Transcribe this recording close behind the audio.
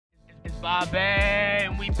Bobbbaaaay,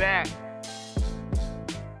 and we back.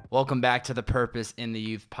 Welcome back to the Purpose in the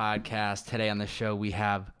Youth podcast. Today on the show we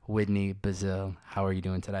have Widny Bazile. How are you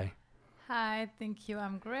doing today? Hi, thank you.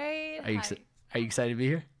 I'm great. Are you excited to be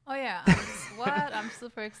here? Oh yeah. I'm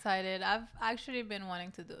super excited. I've actually been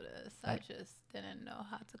wanting to do this. I just didn't know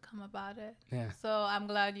how to come about it. Yeah. So I'm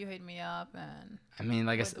glad you hit me up. And I mean,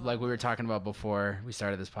 like we were talking about before we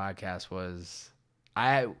started this podcast,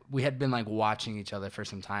 we had been like watching each other for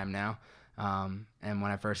some time now. And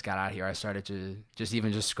when I first got out here, I started to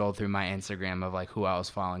just scroll through my Instagram of like who I was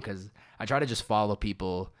following, because I try to just follow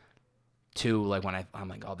people too. Like when I'm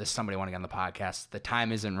like, oh, this is somebody I want to get on the podcast. The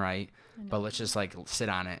time isn't right, but let's just like sit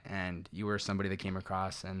on it. And you were somebody that came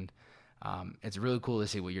across, and it's really cool to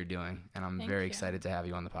see what you're doing. And I'm very excited to have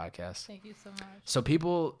you on the podcast. Thank you so much. So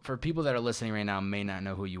for people that are listening right now may not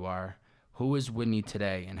know who you are. Who is Widny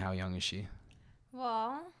today, and how young is she?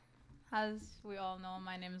 Well, as we all know,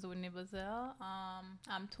 my name is Widny Bazile.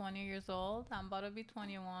 I'm 20 years old. I'm about to be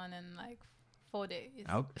 21 in like 4 days.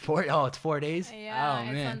 It's 4 days? Yeah, oh,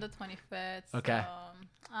 it's man. on the 25th. Okay.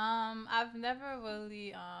 So, I've never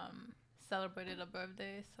really celebrated a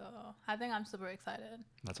birthday, so I think I'm super excited.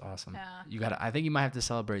 That's awesome. Yeah. I think you might have to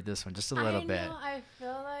celebrate this one just a little bit. I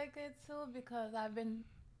feel like it too, because I've been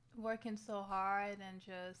working so hard and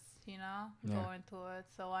just, going to it.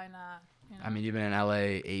 So why not? I mean, you've been in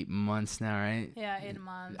LA 8 months now, right? Yeah, 8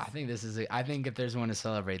 months. I think I think if there's one to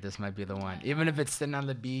celebrate, this might be the one. Even if it's sitting on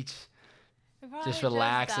the beach, just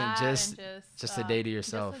relax and just a day to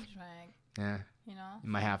yourself. Just a drink. Yeah. You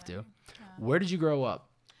might have to. Yeah. Where did you grow up?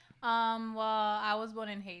 Well, I was born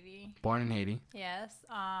in Haiti. Born in Haiti. Yes.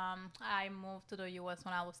 I moved to the U.S.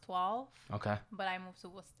 when I was 12. Okay. But I moved to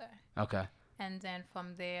Worcester. Okay. And then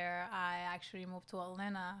from there, I actually moved to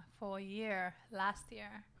Atlanta for a year last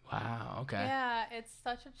year. Wow. Okay. Yeah, it's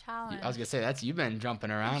such a challenge. I was gonna say you've been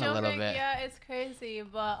jumping around a little bit. Yeah, it's crazy,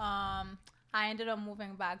 but I ended up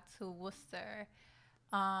moving back to Worcester.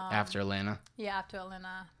 After Atlanta. Yeah, after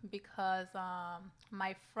Atlanta, because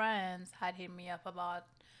my friends had hit me up about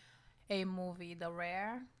a movie, The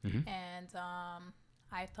Rare, and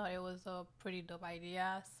I thought it was a pretty dope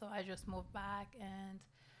idea, so I just moved back, and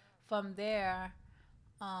from there,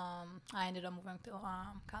 I ended up moving to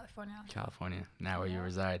California. California, now where you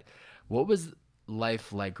reside. What was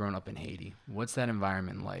life like growing up in Haiti? What's that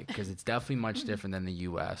environment like? Because it's definitely much different than the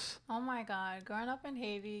U.S. Oh my God, growing up in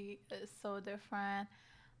Haiti is so different.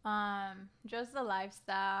 Just the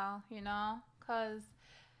lifestyle, because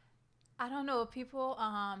I don't know, people.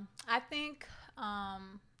 I think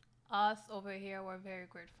us over here were very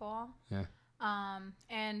grateful. Yeah.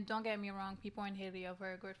 And don't get me wrong, people in Haiti are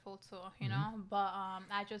very grateful too, but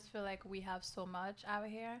I just feel like we have so much out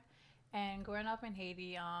here. And growing up in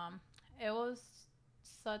Haiti, it was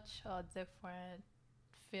such a different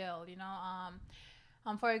feel,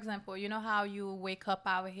 for example, you know how you wake up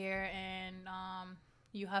out here and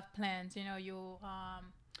you have plans,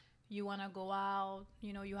 you want to go out,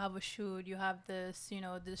 you have a shoot, you have this,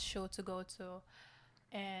 this show to go to,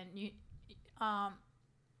 and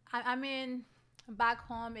I mean, back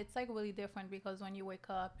home, it's like really different, because when you wake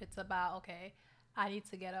up, it's about, okay, I need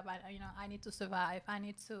to get up, I need to survive, I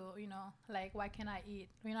need to, like, what can I eat?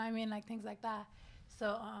 You know what I mean? Like, things like that.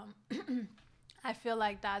 So, I feel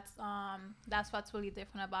like that's what's really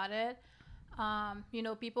different about it.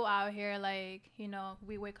 People out here, like,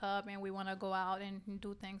 we wake up and we want to go out and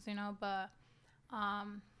do things, but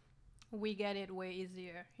we get it way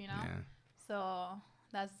easier, Yeah. So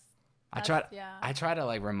I try to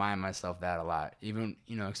like remind myself that a lot, even,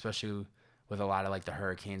 especially with a lot of like the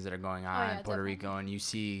hurricanes that are going on in Puerto Rico, and you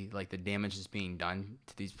see like the damage that's being done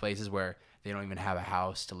to these places where they don't even have a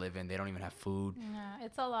house to live in. They don't even have food. Yeah,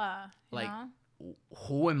 it's a lot. Like,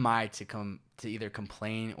 who am I to either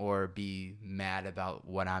complain or be mad about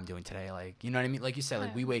what I'm doing today? Like, you know what I mean? Like you said,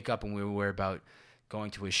 like we wake up and we worry about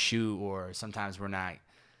going to a shoot, or sometimes we're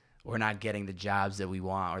not getting the jobs that we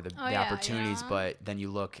want, or the opportunities. But then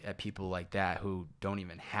you look at people like that who don't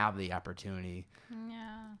even have the opportunity.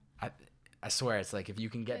 Yeah. I swear, it's like if you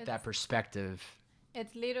can get that perspective.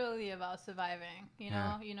 It's literally about surviving.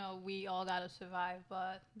 We all gotta survive,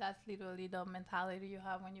 but that's literally the mentality you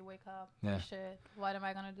have when you wake up. Yeah. Shit, what am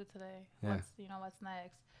I gonna do today? Yeah. What's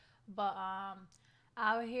next? But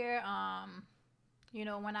out here,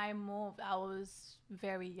 when I moved, I was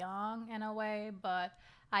very young in a way, but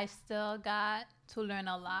I still got to learn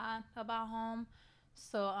a lot about home.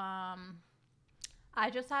 So I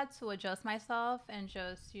just had to adjust myself and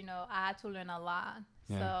just, I had to learn a lot.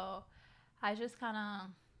 Yeah. So I just kind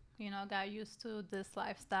of, got used to this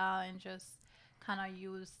lifestyle and just kind of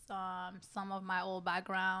used some of my old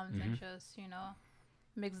backgrounds and just,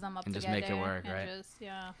 mix them up and together. just make it work, and right? Just,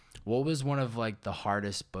 yeah. What was one of like the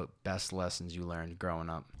hardest but best lessons you learned growing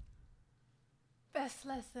up? Best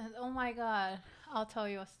lessons. Oh my God. I'll tell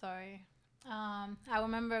you a story. I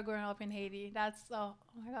remember growing up in Haiti. Oh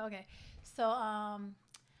my God. Okay. So,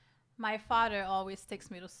 my father always takes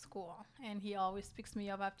me to school, and he always picks me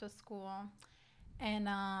up after school. And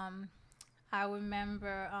I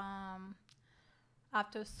remember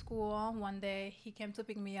after school one day he came to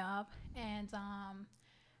pick me up, and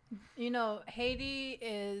Haiti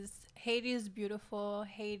is beautiful.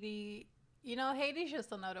 Haiti's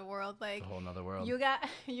just another world. Like, A whole nother world. you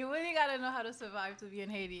really gotta know how to survive to be in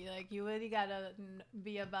Haiti. Like, you really gotta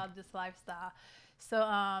be about this lifestyle. So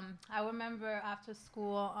I remember after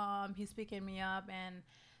school, he's picking me up, and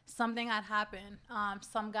something had happened.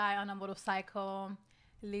 Some guy on a motorcycle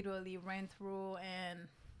literally ran through and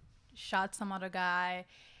shot some other guy,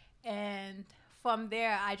 and from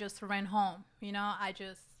there I just ran home. I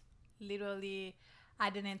just literally,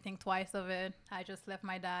 I didn't think twice of it. I just left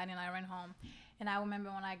my dad and I ran home. And I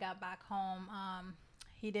remember when I got back home,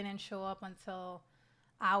 he didn't show up until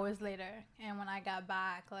hours later. And when I got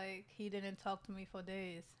back, like, he didn't talk to me for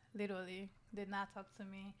days. Literally did not talk to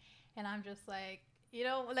me. And I'm just like,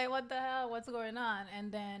 like, what the hell, what's going on?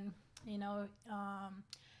 And then,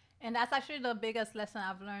 and that's actually the biggest lesson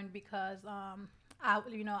I've learned, because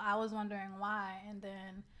I was wondering why. And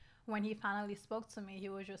then when he finally spoke to me, he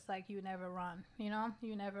was just like, you never run.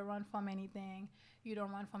 You never run from anything. You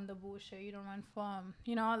don't run from the bullshit. You don't run from,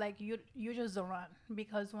 like, you just don't run,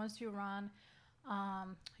 because once you run,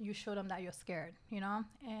 you show them that you're scared.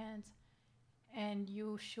 And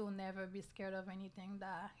you should never be scared of anything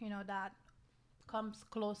that that comes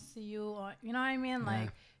close to you, or you know what I mean. Yeah.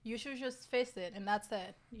 Like, you should just face it, and that's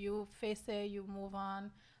it. You face it, you move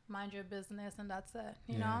on, mind your business, and that's it.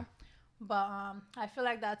 You know. But I feel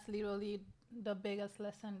like that's literally the biggest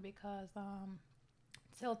lesson, because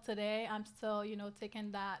till today I'm still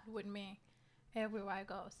taking that with me everywhere I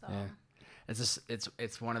go. So. Yeah.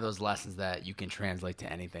 It's one of those lessons that you can translate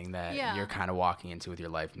to anything that Yeah. you're kind of walking into with your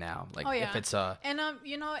life now. Like, Oh, yeah. if it's a And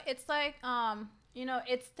it's like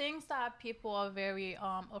it's things that people are very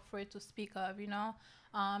afraid to speak of.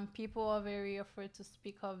 People are very afraid to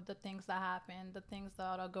speak of the things that happen, the things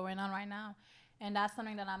that are going on right now, and that's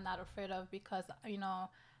something that I'm not afraid of, because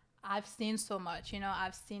I've seen so much.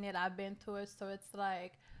 I've seen it, I've been through it. So it's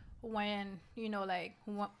like, when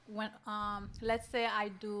when let's say I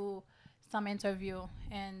do some interview,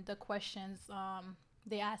 and the questions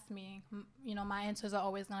they ask me, my answers are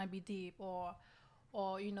always gonna be deep, or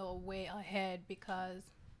way ahead, because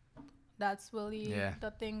that's really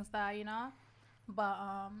the things that but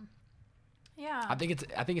yeah. I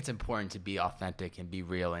think it's important to be authentic and be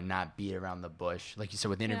real and not beat around the bush. Like you said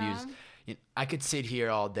with interviews, I could sit here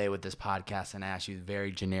all day with this podcast and ask you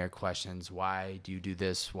very generic questions. Why do you do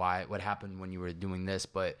this? What happened when you were doing this?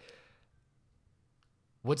 But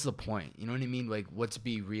what's the point? You know what I mean? Like, let's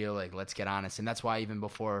be real. Like, let's get honest. And that's why even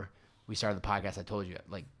before we started the podcast, I told you,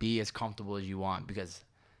 like, be as comfortable as you want, because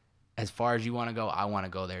as far as you want to go, I want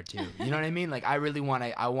to go there too. You know what I mean? Like, I really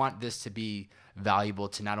I want this to be valuable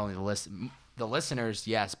to not only the listeners,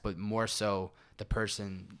 yes, but more so the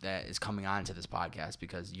person that is coming on to this podcast,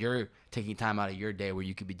 because you're taking time out of your day where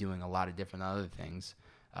you could be doing a lot of different other things.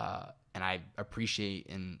 And I appreciate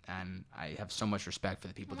and I have so much respect for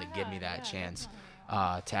the people that give me that chance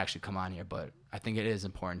to actually come on here. But I think it is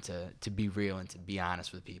important to be real and to be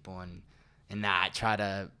honest with people, and not try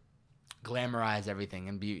to glamorize everything,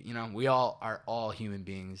 and be, we all are human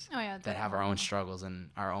beings that have our own struggles and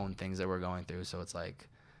our own things that we're going through. So it's like,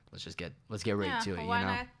 let's get right to it. Why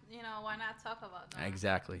not talk about that?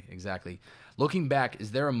 Exactly. Looking back,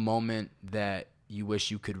 is there a moment that you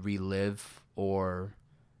wish you could relive, or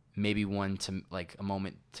maybe a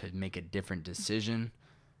moment to make a different decision?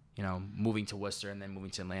 Moving to Worcester and then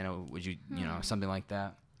moving to Atlanta, would you, something like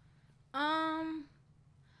that?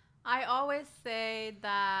 I always say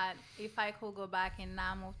that if I could go back and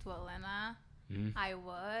not move to Atlanta, I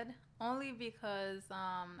would. Only because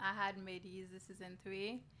I had made Yeezy season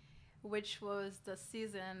 3, which was the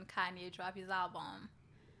season Kanye dropped his album.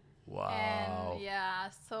 Wow.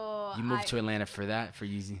 And so you moved to Atlanta for that, for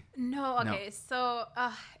Yeezy? No, okay. No. So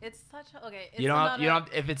it's such a It's you don't.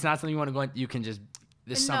 If it's not something you want to go into, you can just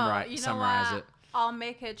summarize it. I'll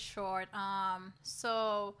make it short.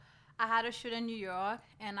 So I had a shoot in New York,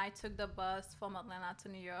 and I took the bus from Atlanta to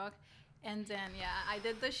New York. And then, I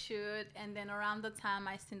did the shoot. And then around the time,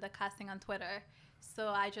 I seen the casting on Twitter. So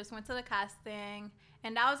I just went to the casting.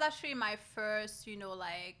 And that was actually my first,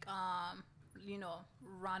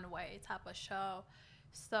 runway type of show.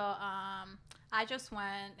 So I just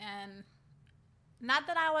went, and not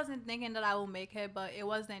that I wasn't thinking that I will make it, but it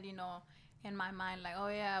wasn't, in my mind like, oh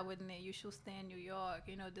yeah, Whitney, you should stay in New York,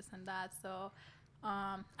 this and that. So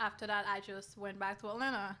after that, I just went back to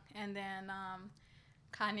Atlanta, and then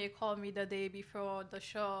Kanye called me the day before the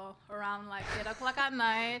show around like 8 o'clock at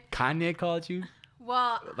night. Kanye called you?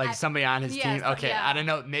 Well, like somebody on his team? Okay, yeah. I don't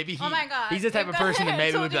know. Maybe oh my God. he's the type of person that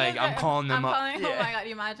maybe would be like, I'm calling them up. Yeah. Oh my God,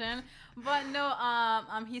 imagine. But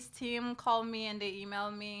no, his team called me and they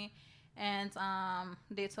emailed me, and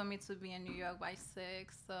they told me to be in New York by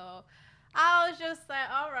 6. So I was just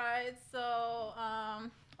like, all right, so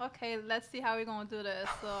okay, let's see how we're gonna do this.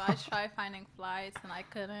 So I tried finding flights and I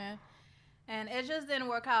couldn't. And it just didn't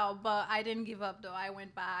work out, but I didn't give up though. I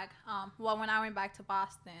went back. Well, when I went back to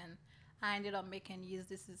Boston, I ended up making Years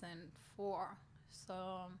This Season 4.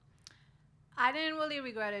 So I didn't really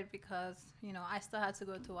regret it because, I still had to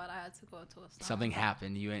go to what I had to go to. So. Something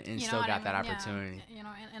happened, and still got that opportunity. Yeah,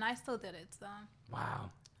 and I still did it. So.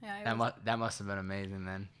 Wow. Yeah, that must have been amazing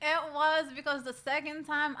then. It was, because the second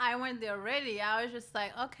time I went there already. I was just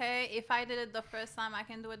like, okay, if I did it the first time, I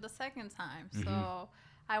can do it the second time. Mm-hmm. So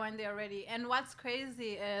I went there already. And what's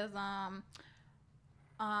crazy is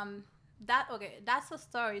that's a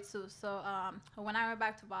story too. So when I went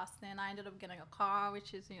back to Boston, I ended up getting a car,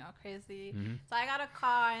 which is crazy. Mm-hmm. So I got a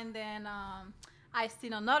car, and then I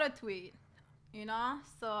seen another tweet,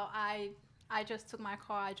 so I just took my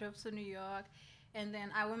car, I drove to New York, and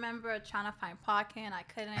then I remember trying to find parking. I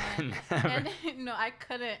couldn't. And I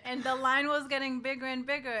couldn't, and the line was getting bigger and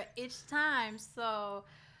bigger each time. So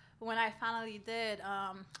when I finally did,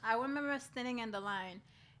 I remember standing in the line.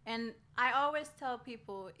 And I always tell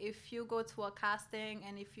people, if you go to a casting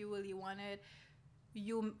and if you really want it,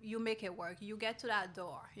 you make it work. You get to that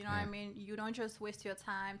door. You know what I mean? You don't just waste your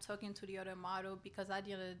time talking to the other model, because at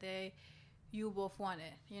the end of the day, you both want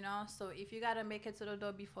it, So if you got to make it to the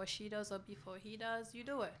door before she does or before he does, you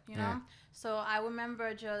do it, know? So I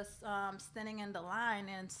remember just standing in the line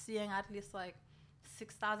and seeing at least like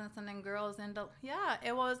 6,000 something girls in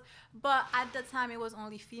it was, but at the time it was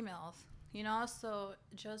only females. So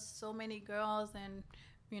just so many girls and,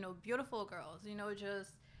 beautiful girls,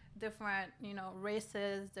 just different,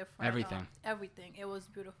 races, different. Everything. Everything. It was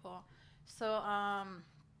beautiful. So,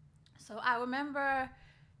 so I remember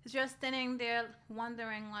just standing there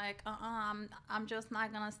wondering like, I'm just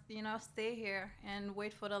not going to, stay here and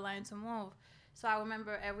wait for the line to move. So I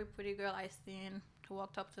remember every pretty girl I seen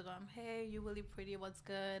walked up to them. Hey, you really pretty. What's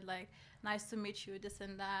good? Like, nice to meet you, this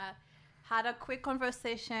and that. Had a quick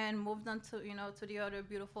conversation, moved on to, to the other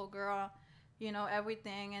beautiful girl,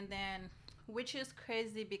 everything. And then, which is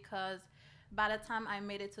crazy because by the time I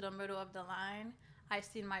made it to the middle of the line, I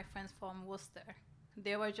seen my friends from Worcester.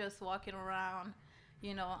 They were just walking around,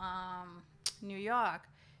 New York.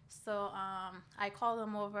 So I called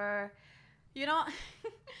them over,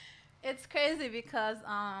 It's crazy because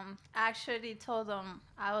I actually told them,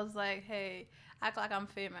 I was like, hey, act like I'm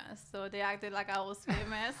famous. So they acted like I was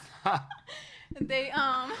famous. They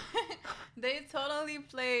totally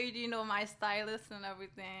played, my stylist and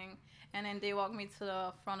everything. And then they walked me to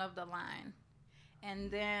the front of the line. And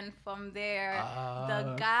then from there,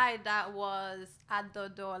 the guy that was at the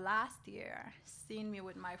door last year seen me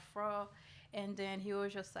with my fro. And then he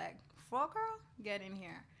was just like, fro girl, get in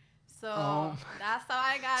here. So that's how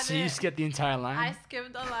I got it. So you skipped the entire line? I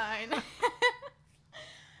skipped the line.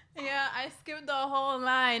 Yeah, I skipped the whole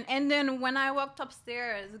line. And then when I walked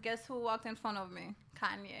upstairs, guess who walked in front of me?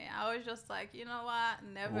 Kanye. I was just like, you know what?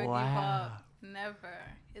 Never give up. Never.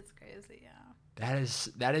 It's crazy, yeah.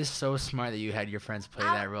 That is so smart that you had your friends play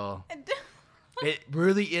that role. It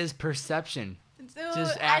really is perception. Dude,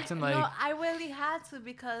 just acting like. No, I really had to,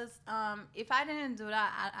 because if I didn't do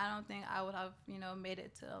that, I don't think I would have, made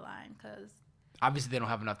it to the line, because. Obviously, they don't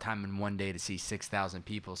have enough time in one day to see 6,000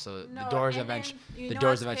 people, so no, the doors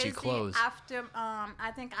eventually close. After,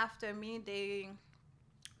 I think after me, they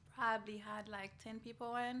probably had like 10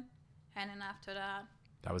 people in, and then after that,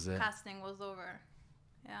 that was it. Casting was over.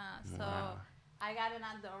 Yeah, so wow. I got in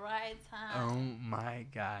at the right time. Oh my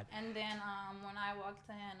God. And then when I walked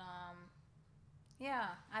in, yeah,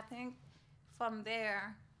 I think from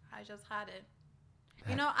there I just had it.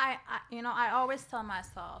 I always tell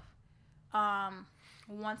myself,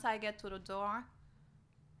 once I get to the door,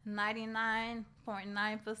 99.9%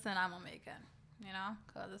 I'm gonna make it,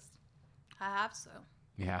 because I have to.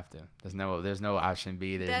 You have to. There's no option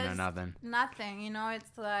B. There's no nothing. Nothing,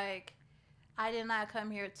 it's like, I did not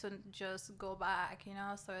come here to just go back,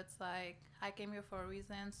 so it's like, I came here for a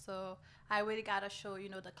reason, so I really gotta show,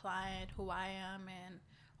 the client who I am and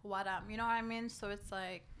what I'm, you know what I mean? So it's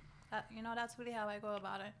like, That's really how I go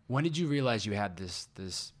about it. When did you realize you had this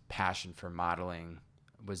passion for modeling?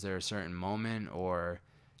 Was there a certain moment or?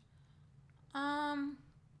 Um,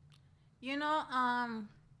 you know,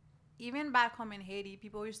 even back home in Haiti,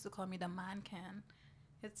 people used to call me the mannequin.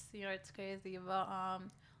 It's crazy. But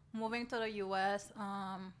moving to the U.S.,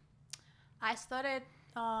 I started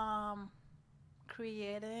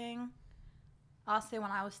creating. I'll say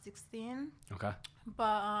when I was 16. Okay. But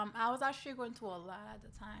I was actually going through a lot at the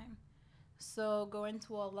time. So going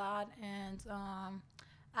through a lot, and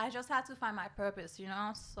I just had to find my purpose,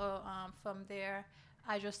 So from there,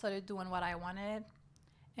 I just started doing what I wanted,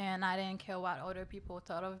 and I didn't care what other people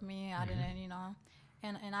thought of me. I didn't,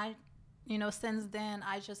 and I, since then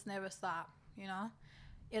I just never stopped.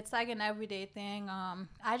 It's like an everyday thing.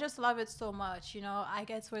 I just love it so much. I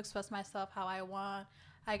get to express myself how I want.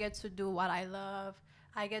 I get to do what I love.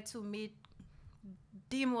 I get to meet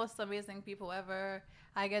the most amazing people ever.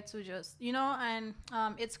 I get to just, and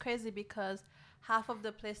it's crazy because half of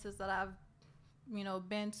the places that I've,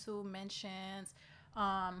 been to, mentions,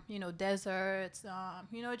 deserts,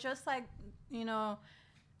 just like, vibes,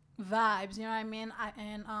 you know what I mean?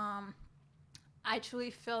 I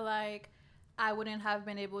truly feel like I wouldn't have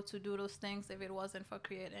been able to do those things if it wasn't for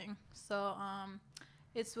creating. So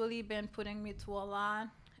it's really been putting me through a lot.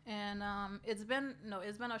 And it's been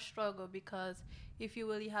a struggle because if you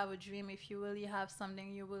really have a dream, if you really have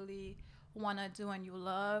something you really want to do and you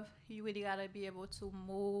love, you really got to be able to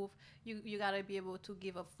move. You got to be able to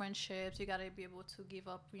give up friendships. You got to be able to give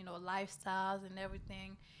up, lifestyles and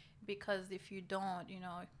everything, because if you don't,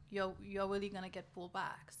 you're really going to get pulled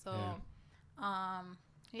back. So,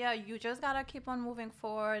 you just got to keep on moving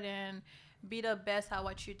forward and be the best at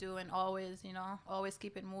what you do, and always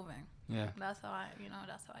keep it moving. Yeah. That's how I see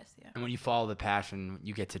it. And when you follow the passion,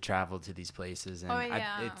 you get to travel to these places,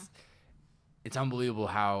 and it's unbelievable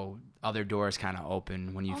how other doors kind of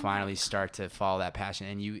open when you finally start to follow that passion,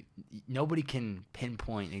 and nobody can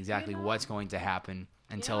pinpoint exactly what's going to happen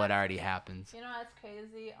until it already happens. That's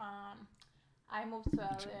crazy. I moved to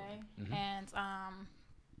LA, and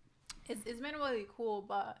it's been really cool,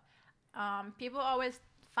 but people always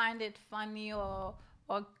find it funny or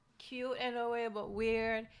cute in a way, but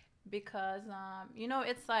weird, because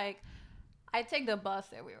it's like I take the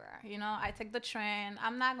bus everywhere. I take the train.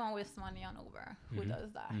 I'm not gonna waste money on Uber. Who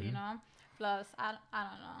does that? Plus I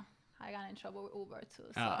don't know. I got in trouble with Uber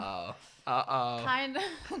too. So. Kinda.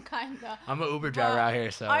 I'm an Uber driver out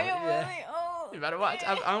here, so. Are you really? Oh. You better watch.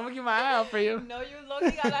 I'm gonna keep my eye out for you. No, you look.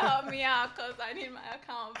 You gotta help me out because I need my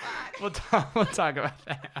account back. We'll talk about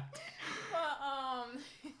that.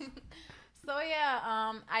 So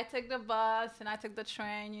I took the bus and I took the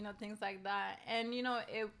train, things like that, and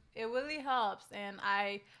it really helps, and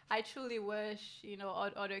I truly wish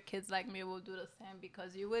other kids like me will do the same,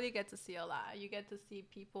 because you really get to see a lot. You get to see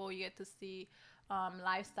people, you get to see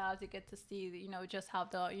lifestyles, you get to see just how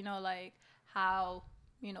how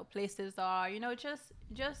places are, just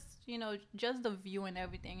the view and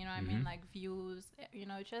everything, what I mean, like views,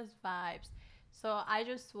 just vibes. So I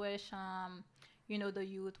just wish the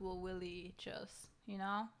youth will really just,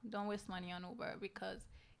 don't waste money on Uber, because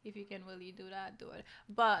if you can really do that, do it.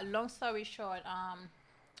 But long story short, I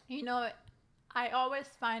always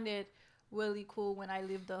find it really cool when I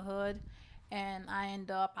leave the hood and I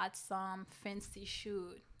end up at some fancy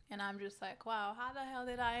shoot. And I'm just like, wow, how the hell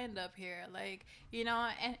did I end up here? Like,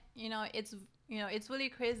 it's really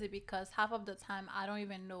crazy because half of the time I don't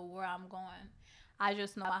even know where I'm going. I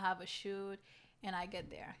just know I have a shoot and I get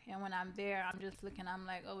there. And when I'm there, I'm just looking, I'm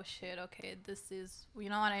like, oh shit, okay, this is, you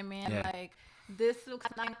know what I mean? Yeah. Like, this looks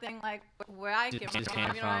nothing like where I came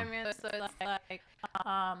from, you know what I mean? So it's like,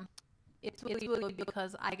 it's really good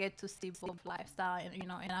because I get to see both lifestyle, and,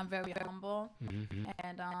 and I'm very humble.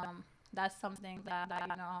 And that's something that,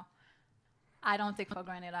 I don't take for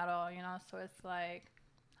granted at all, So it's like,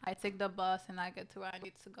 I take the bus and I get to where I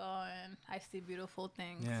need to go, and I see beautiful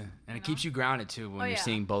things. Yeah, and it keeps you grounded too when you're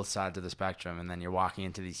seeing both sides of the spectrum, and then you're walking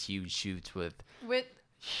into these huge shoots with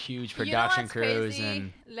huge production crews. Crazy?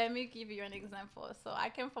 And let me give you an example. So I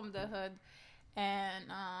came from the hood, and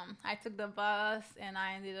I took the bus, and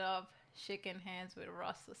I ended up shaking hands with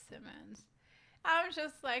Russell Simmons. I was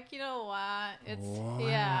just like, you know what? It's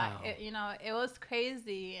it was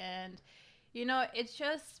crazy, and it's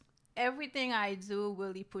just. Everything I do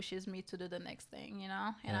really pushes me to do the next thing, and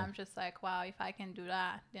I'm just like, wow, if I can do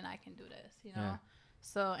that, then I can do this,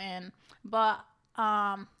 So, but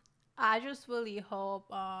I just really hope,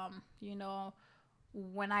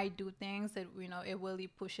 when I do things that, it really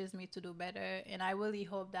pushes me to do better. And I really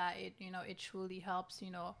hope that it truly helps,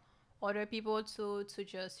 other people to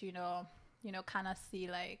just, kind of see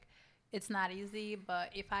like it's not easy, but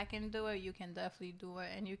if I can do it, you can definitely do it,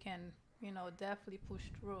 and you can, definitely push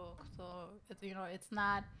through. So it's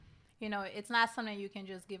not, it's not something you can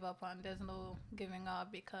just give up on. There's no giving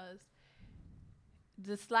up because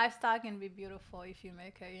this lifestyle can be beautiful if you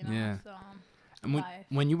make it. Yeah. So and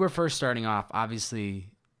when you were first starting off, obviously,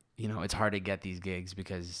 it's hard to get these gigs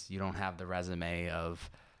because you don't have the resume of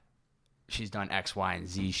she's done X, Y, and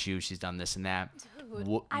Z shoot. She's done this and that.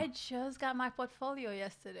 Dude, I just got my portfolio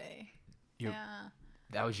yesterday.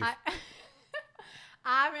 That was your.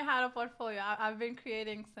 I haven't had a portfolio. I've been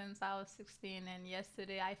creating since I was 16, and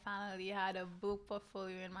yesterday I finally had a book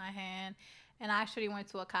portfolio in my hand. And I actually went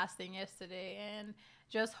to a casting yesterday, and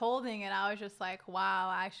just holding it, I was just like, wow,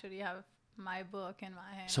 I actually have my book in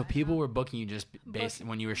my hand. So people were booking you just based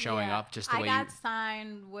when you were showing up, just the way I got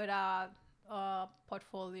signed without a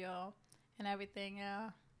portfolio and everything,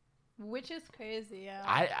 which is crazy.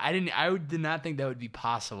 I did not think that would be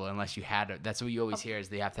possible unless you had it. That's what you always hear is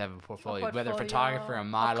they have to have a portfolio, whether a photographer, a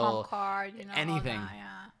model, a card, anything.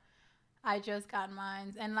 I just got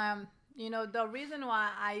mine, and the reason why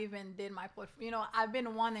I even did my portfolio, I've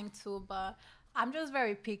been wanting to, but I'm just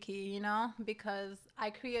very picky, because I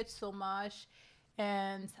create so much,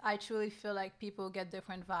 and I truly feel like people get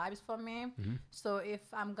different vibes from me. Mm-hmm. So if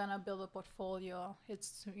I'm gonna build a portfolio,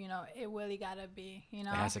 it's it really gotta be it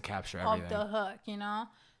has to capture everything of the hook,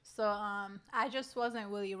 So I just wasn't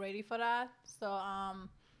really ready for that. So I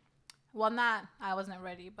wasn't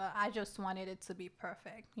ready, but I just wanted it to be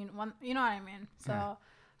perfect. You know what I mean? So. Yeah.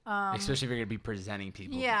 Especially if you're going to be presenting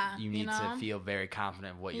people. You need to feel very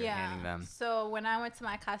confident of what you're handing them. So when I went to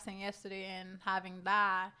my casting yesterday and having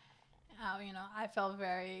that, I felt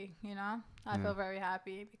very, felt very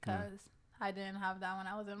happy because I didn't have that when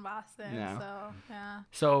I was in Boston. No. So, yeah.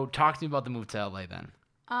 So talk to me about the move to LA then.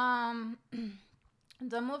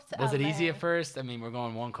 The move to was LA. it easy at first? I mean, we're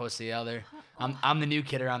going one coast to the other. I'm the new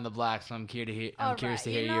kid around the block, so I'm curious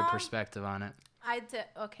to hear your perspective on it. I did.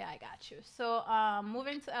 Okay, I got you. So,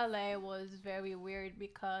 moving to LA was very weird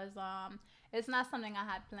because it's not something I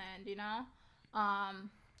had planned,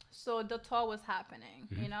 So the tour was happening,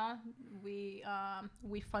 we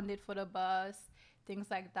funded for the bus, things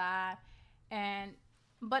like that,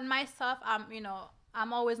 but myself,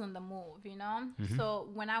 I'm always on the move, So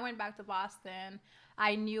when I went back to Boston,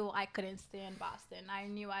 I knew I couldn't stay in Boston. I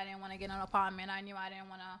knew I didn't want to get an apartment. I knew I didn't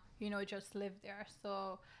want to, just live there.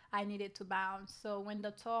 So I needed to bounce. So when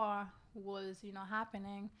the tour was,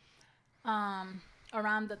 happening,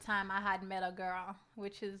 around the time I had met a girl,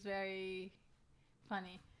 which is very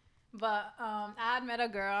funny. But I had met a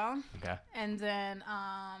girl. Okay. And then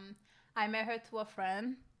I met her to a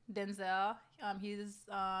friend, Denzel.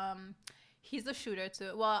 He's a shooter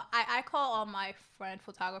too. Well, I call all my friend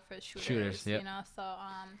photographers shooters. Yep. So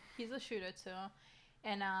he's a shooter too.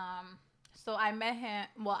 And so I met him.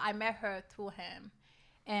 Well, I met her through him.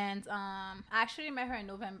 And I actually met her in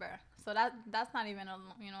November, so that's not even a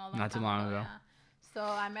long not too long ago. Yeah. So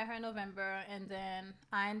I met her in November, and then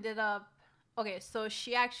I ended up. Okay, so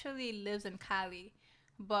she actually lives in Cali,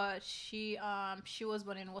 but she was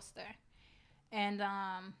born in Worcester, and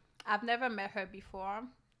I've never met her before.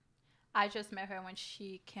 I just met her when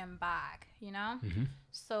she came back, Mm-hmm.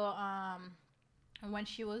 So when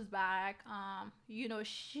she was back,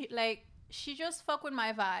 she just fucked with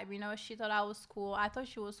my vibe, she thought I was cool. I thought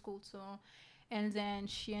she was cool too. And then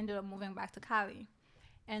she ended up moving back to Cali.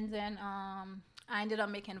 And then I ended up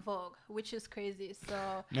making Vogue, which is crazy.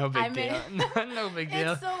 So no big deal. No big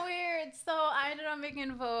deal. It's so weird. So I ended up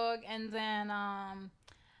making Vogue, and then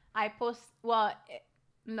I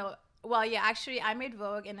actually I made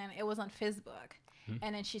Vogue, and then it was on Facebook.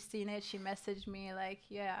 And then she seen it. She messaged me like,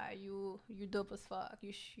 "Yeah, you dope as fuck.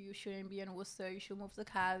 You shouldn't be in Worcester. You should move to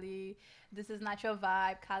Cali. This is not your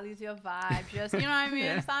vibe. Cali's your vibe. Just you know what I mean."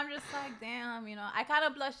 Yeah. So I'm just like, damn. I kind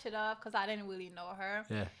of blushed it up because I didn't really know her.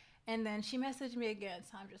 Yeah. And then she messaged me again.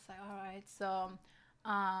 So I'm just like, all right. So,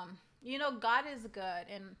 God is good,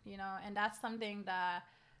 and that's something that.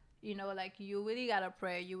 Like you really gotta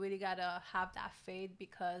pray. You really gotta have that faith,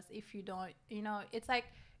 because if you don't, it's like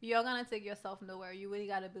you're gonna take yourself nowhere. You really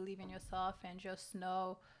gotta believe in yourself and just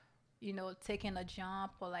know, taking a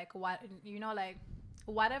jump or like like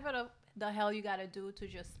whatever the hell you gotta do to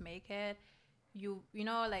just make it. You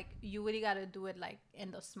like you really gotta do it like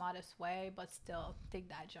in the smartest way, but still take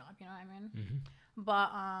that jump. You know what I mean? Mm-hmm.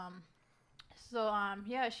 But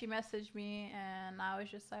yeah, she messaged me and I was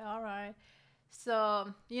just like, all right.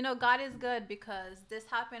 So, God is good, because this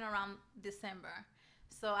happened around December.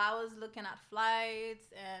 So I was looking at flights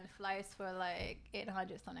for like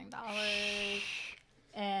 $800 something.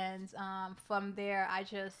 And from there, I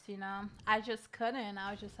just couldn't.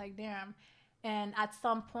 I was just like, damn. And at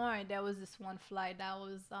some point, there was this one flight that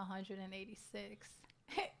was 186.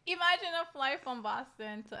 Imagine a flight from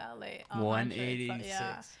Boston to LA. 186. So,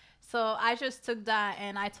 yeah. So I just took that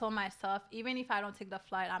and I told myself, even if I don't take the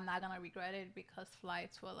flight, I'm not going to regret it because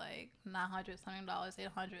flights were like $900 something,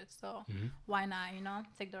 $800. So why not,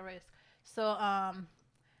 take the risk. So I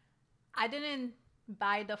didn't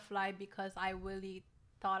buy the flight because I really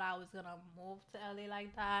thought I was going to move to LA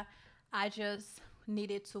like that. I just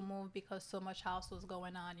needed to move because so much else was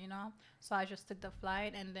going on, So I just took the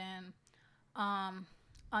flight. And then on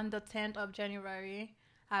the 10th of January,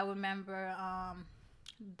 I remember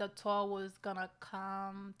the tour was gonna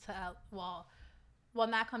come to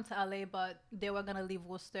not come to LA, but they were gonna leave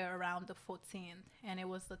Worcester around the 14th, and it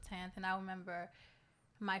was the 10th. And I remember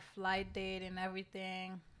my flight date and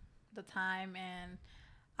everything, the time, and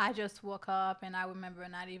I just woke up and I remember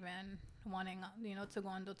not even wanting, to go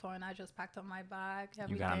on the tour, and I just packed up my bag,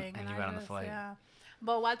 everything, and you got on the flight. Yeah.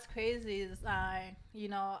 But what's crazy is I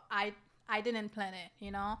didn't plan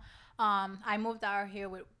it, I moved out here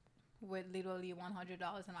with literally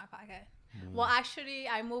 $100 in my pocket. Well, actually,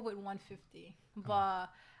 I moved with $150, but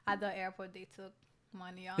at the airport they took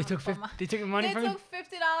money off. They took money from you? They took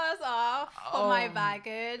 $50 off for my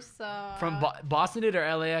baggage. So from Boston did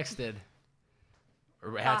or LAX did?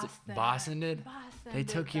 Or Boston did? Boston. They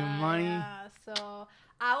took your money. Yeah. So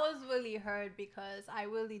I was really hurt because I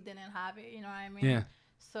really didn't have it. You know what I mean? Yeah.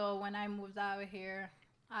 So when I moved out here,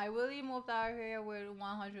 I really moved out here with $100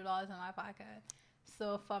 in my pocket.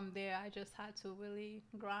 So from there, I just had to really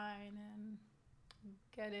grind and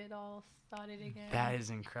get it all started again. That is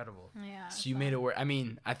incredible. Yeah. So you made it work. I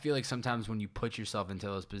mean, I feel like sometimes when you put yourself into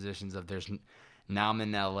those positions of now I'm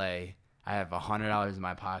in LA, I have $100 in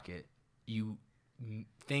my pocket. You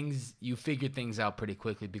figure things out pretty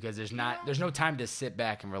quickly because there's no time to sit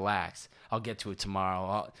back and relax. I'll get to it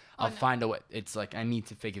tomorrow. I'll find a way. It's like I need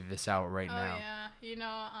to figure this out right now. Yeah.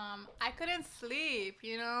 I couldn't sleep.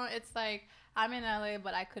 It's like I'm in LA,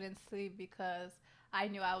 but I couldn't sleep because I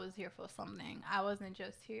knew I was here for something. I wasn't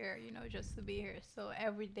just here, just to be here. So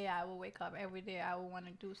every day I will wake up. Every day I will want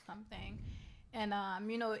to do something, and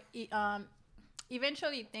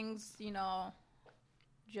eventually things,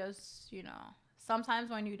 just sometimes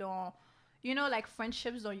when you don't, like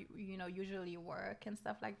friendships don't, usually work and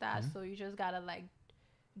stuff like that. So you just gotta like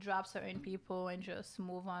drop certain people and just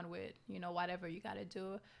move on with, whatever you gotta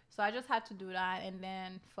do. So I just had to do that. And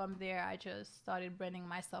then from there, I just started branding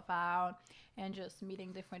myself out and just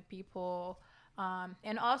meeting different people.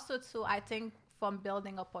 And also too, I think from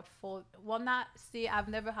building a portfolio, I've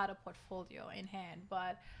never had a portfolio in hand,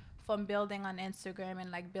 but from building on Instagram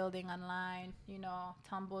and like building online,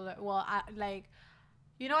 Tumblr. Well,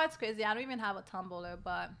 what's crazy? I don't even have a Tumblr,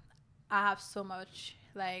 but I have so much.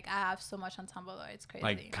 I have so much on Tumblr. It's crazy.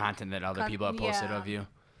 Like content that other people have posted of you.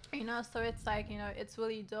 So it's like, it's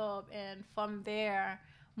really dope. And from there,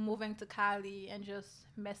 moving to Cali and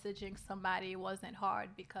just messaging somebody wasn't hard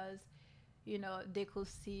because, they could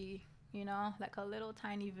see, like a little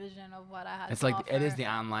tiny vision of what I had to offer. It is the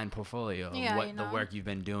online portfolio of the work you've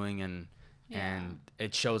been doing and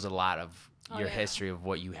it shows a lot of your history of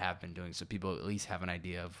what you have been doing. So people at least have an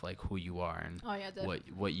idea of like who you are and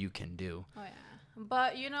what you can do. Oh, yeah.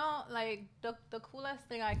 But, like the coolest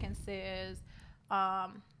thing I can say is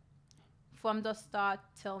from the start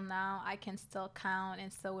till now, I can still count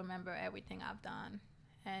and still remember everything I've done.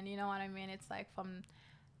 And you know what I mean? It's like from,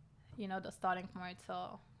 the starting point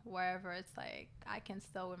till wherever, it's like I can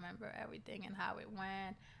still remember everything and how it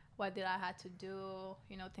went. What did I have to do?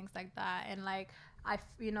 Things like that. And like, I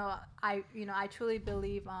truly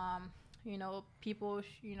believe, people,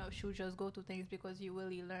 should just go through things because you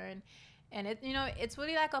really learn. And it's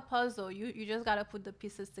really like a puzzle. You just got to put the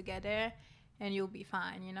pieces together and you'll be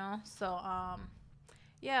fine, So,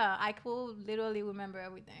 yeah, I could literally remember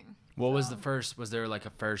everything. Was there like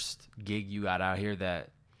a first gig you got out here that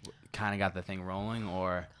kind of got the thing rolling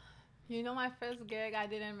or? My first gig, I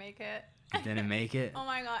didn't make it. You didn't make it? Oh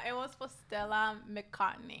my God. It was for Stella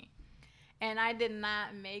McCartney. And I did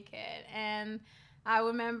not make it. And I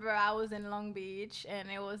remember I was in Long Beach and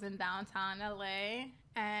it was in downtown LA.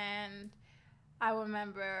 And I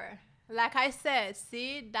remember, like I said,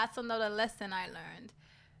 see, that's another lesson I learned.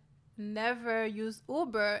 Never use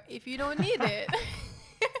Uber if you don't need it.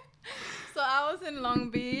 So I was in Long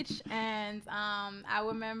Beach and I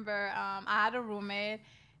remember I had a roommate.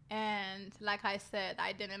 And like I said,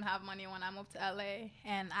 I didn't have money when I moved to LA.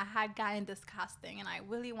 And I had gotten this casting and I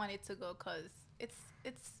really wanted to go because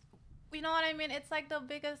it's you know what I mean? It's like the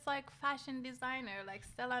biggest like fashion designer, like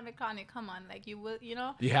Stella McCartney. Come on, like you will, you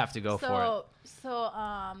know. You have to go for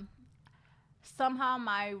it. Somehow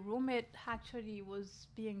my roommate actually was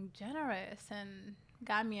being generous and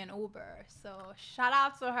got me an Uber. So shout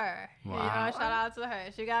out to her. Wow. You know, shout out to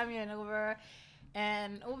her. She got me an Uber,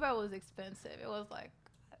 and Uber was expensive. It was like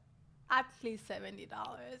at least $70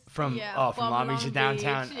 from Long Beach to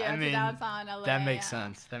downtown. Yeah, I mean, to downtown LA. that makes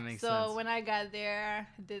sense. That makes sense. So when I got there,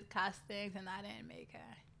 did castings, and I didn't make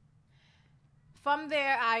it. From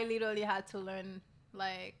there, I literally had to learn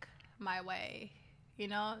like my way. You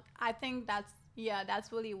know, I think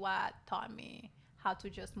that's really what taught me how to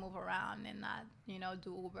just move around and not, you know,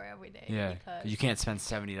 do Uber every day. Yeah, because you can't spend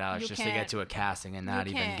 $70 just to get to a casting and not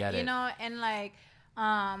even get it. You know, and like,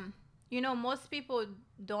 you know, most people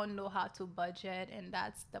don't know how to budget, and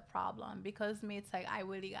that's the problem. Because me, it's like I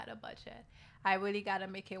really gotta budget. I really gotta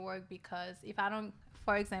make it work, because if I don't,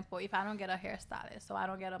 for example, if I don't get a hairstylist, or I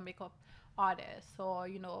don't get a makeup artist, or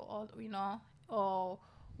or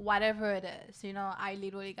whatever it is, you know, I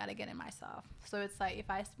literally gotta get it myself. So it's like if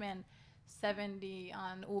I spend $70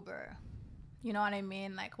 on Uber, you know what I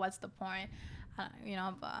mean? Like, what's the point? You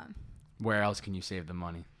know, but where else can you save the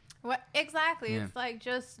money? Well, exactly. Yeah. It's like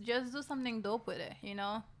just do something dope with it, you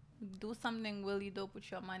know? Do something really dope with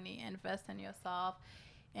your money. Invest in yourself.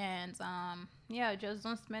 And, just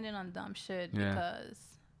don't spend it on dumb shit, because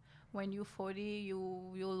when you're 40,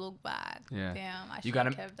 you'll look back. Yeah. Damn, I should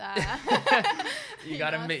have kept that.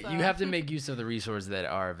 You have to make use of the resources that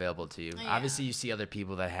are available to you. Yeah. Obviously, you see other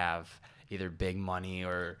people that have either big money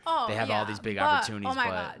or they have all these big opportunities. Oh my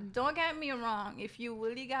God, don't get me wrong. If you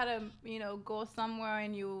really gotta, you know, go somewhere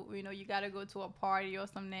and you gotta go to a party or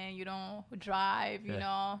something, you don't drive, you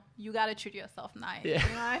know, you gotta treat yourself nice. Yeah.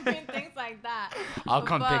 You know what I mean? Things like that. I'll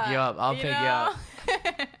come pick you up. I'll pick you up.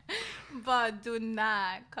 But do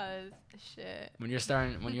not, cause shit. When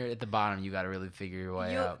you're at the bottom, you gotta really figure your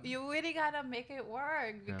way out. You really gotta make it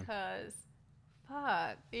work, because.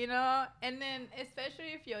 Fuck, you know, and then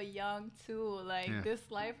especially if you're young too, like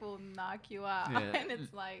this life will knock you out. And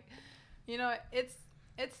it's like, you know, it's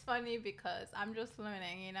funny because I'm just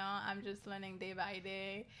learning, you know, I'm just learning day by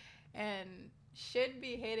day, and shit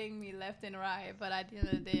be hitting me left and right, but at the end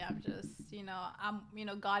of the day, I'm just, you know,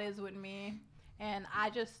 God is with me, and I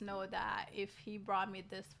just know that if He brought me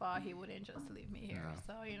this far, He wouldn't just leave me here.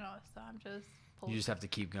 So, you know, so I'm just you just have to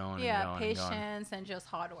keep going. Patience and just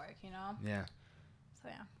hard work, you know.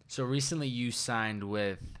 So recently you signed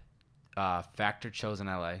with Factor Chosen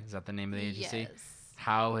LA. Is that the name of the agency? Yes.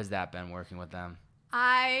 How has that been working with them?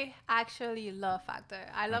 I actually love Factor.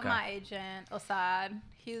 I love my agent, Osad.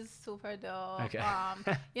 He's super dope. Okay.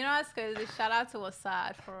 You know what's crazy? Shout out to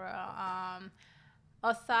Osad for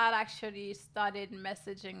Osad actually started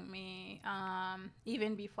messaging me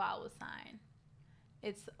even before I was signed.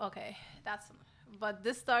 It's okay. But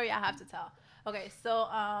this story I have to tell. Okay, so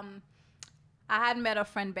I had met a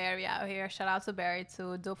friend, Barry, out here. Shout out to Barry,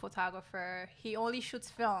 too. Dope photographer. He only shoots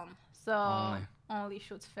film. So, only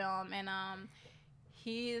shoots film. And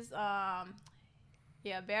he's,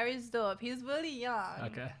 Barry's dope. He's really young.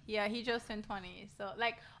 Okay. Yeah, he just turned 20. So,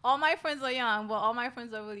 like, all my friends are young, but all my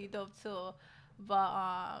friends are really dope, too. But,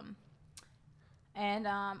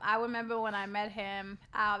 I remember when I met him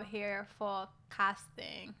out here for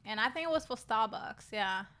casting, and I think it was for Starbucks.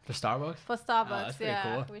 Yeah. For Starbucks? For Starbucks. Oh, that's pretty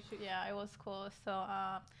cool. It was cool. So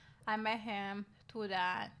I met him through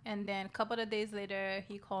that, and then a couple of days later,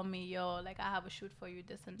 he called me, yo, like, I have a shoot for you,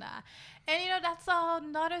 this and that, and you know, that's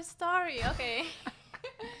another story. Okay.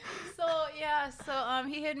 So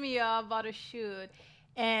he hit me up about a shoot.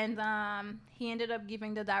 And he ended up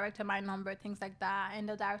giving the director my number, things like that. And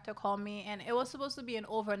the director called me, and it was supposed to be an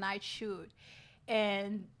overnight shoot.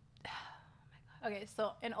 And,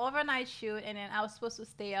 so an overnight shoot, and then I was supposed to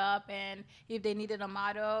stay up. And if they needed a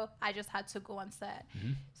model, I just had to go on set.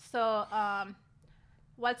 Mm-hmm. So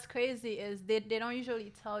what's crazy is they don't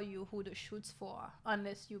usually tell you who the shoot's for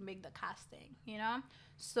unless you make the casting, you know?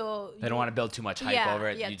 So they don't want to build too much hype over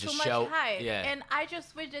it. Yeah, you just too show. Much hype. Yeah. And I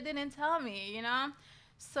just wish they didn't tell me, you know?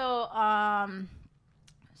 So,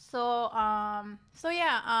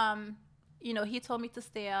 you know, he told me to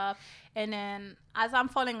stay up, and then as I'm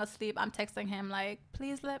falling asleep, I'm texting him like,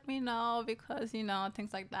 please let me know, because, you know,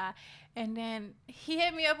 things like that. And then he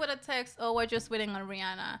hit me up with a text, oh, we're just waiting on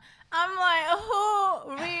Rihanna. I'm like,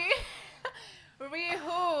 who,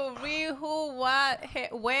 what,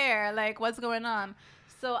 where, like, what's going on?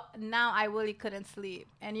 So now I really couldn't sleep.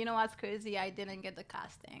 And you know what's crazy? I didn't get the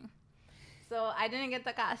casting. So I didn't get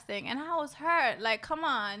the casting, and I was hurt. Like, come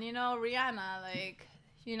on, you know, Rihanna, like,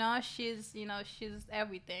 you know, she's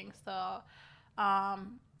everything. So,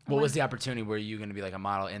 What was the opportunity? Were you going to be like a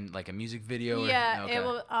model in like a music video? Yeah, or, okay. it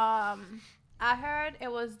was. I heard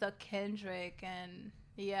it was the Kendrick and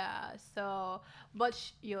yeah. So, but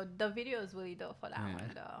the video is really dope for that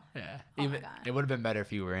one though. Yeah, Oh even my God. it would have been better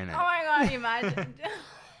if you were in it. Oh my God, imagine.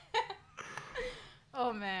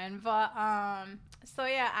 Oh man, but so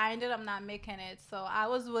yeah, I ended up not making it. So I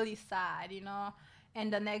was really sad,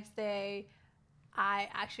 And the next day, I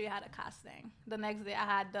actually had a casting. The next day, I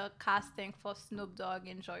had the casting for Snoop Dogg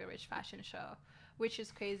and Joy Rich fashion show, which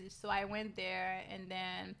is crazy. So I went there, and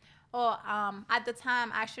then at the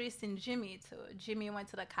time, I actually seen Jimmy too. Jimmy went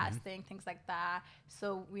to the casting, things like that.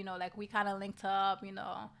 So like we kind of linked up, and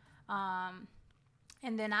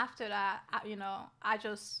then after that, I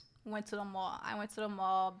just went to the mall. I went to the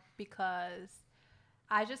mall because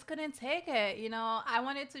I just couldn't take it. I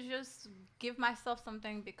wanted to just give myself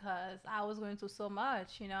something because I was going through so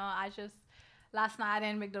much. Last night I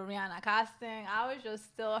didn't make the Rihanna casting. I was just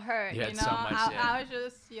still hurt. You had so much, I was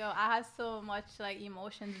just, I had so much like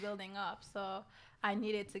emotions building up. So I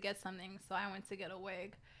needed to get something. So I went to get a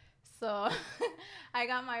wig. So I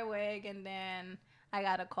got my wig and then I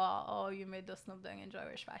got a call. Oh, you made the Snoop Dogg and Joy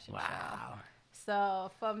Rich fashion show. Wow. So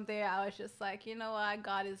from there, I was just like, you know what,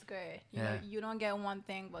 God is great. You know, you don't get one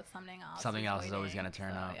thing, but something else. Something else is always gonna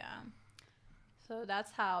turn up. Yeah. So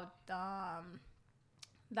that's how.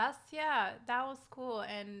 That was cool,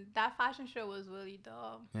 and that fashion show was really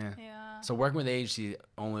dope. Yeah. So working with the agency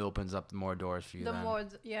only opens up more doors for you.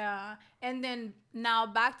 And then now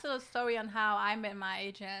back to the story on how I met my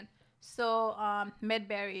agent. So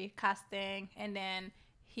Medberry casting, and then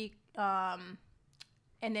he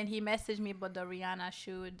messaged me about the Rihanna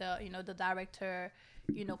shoot. The director,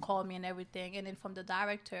 called me and everything. And then from the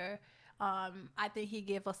director, I think he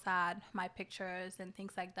gave Assad my pictures and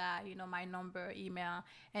things like that. My number, email,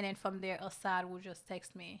 and then from there, Assad would just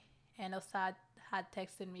text me. And Assad had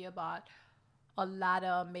texted me about a lot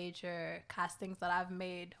of major castings that I've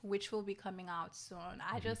made, which will be coming out soon.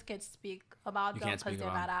 I just can't speak about them because they're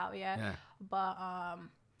not out yet. Yeah. But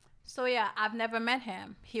so yeah, I've never met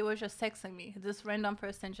him. He was just texting me. This random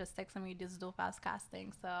person just texting me this dope ass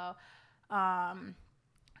casting. So I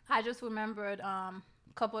just remembered a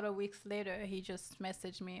couple of weeks later, he just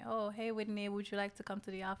messaged me, oh, hey, Widny, would you like to come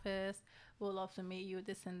to the office? We'd love to meet you,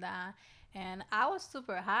 this and that. And I was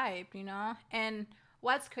super hyped, And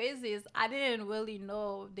what's crazy is I didn't really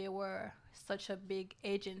know they were such a big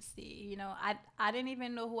agency, I didn't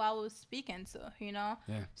even know who I was speaking to, Yeah.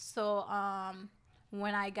 So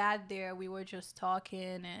when I got there, we were just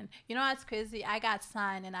talking, and what's crazy? I got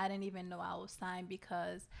signed, and I didn't even know I was signed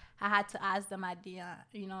because I had to ask them at the end,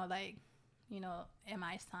 am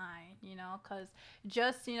I signed? Because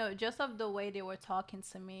just of the way they were talking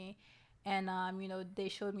to me, and they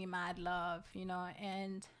showed me mad love,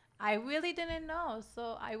 and I really didn't know,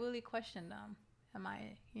 so I really questioned them. Am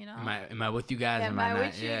I with you guys? Am I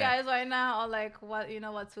with you guys right now, or like what?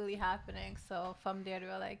 What's really happening? So from there, they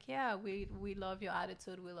were like, yeah, we love your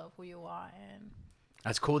attitude, we love who you are, and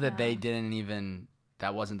that's cool that they didn't even.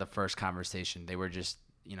 That wasn't the first conversation. They were just.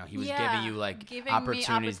 He was giving you like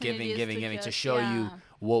opportunities, giving to show you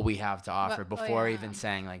what we have to offer before even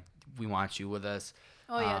saying like we want you with us.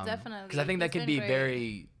 Oh yeah, definitely. Because I think that could be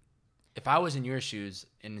very. If I was in your shoes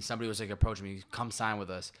and somebody was like approaching me, come sign with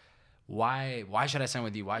us. Why should I sign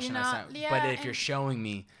with you? Why should I sign? Yeah, but if you're showing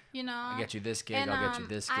me, I'll get you this gig, I'll get you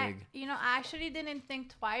this gig. I actually didn't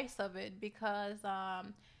think twice of it because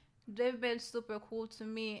they've been super cool to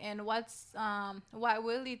me. And what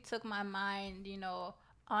really took my mind,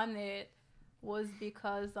 on it was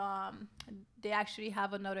because they actually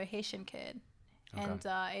have another Haitian kid and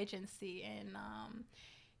agency, and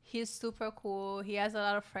he's super cool. He has a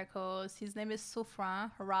lot of freckles. His name is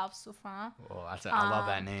Souffran, Ralph Souffran. Oh, I love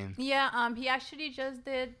that name. Yeah, he actually just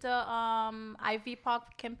did the Ivy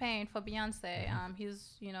Park campaign for Beyonce.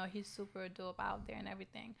 He's super dope out there and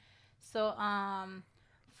everything. So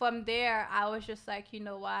from there, I was just like, you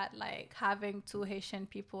know what, like having two Haitian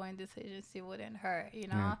people in this agency wouldn't hurt,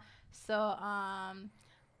 So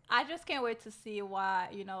I just can't wait to see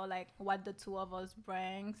what, like what the two of us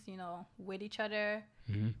brings, with each other,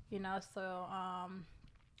 So,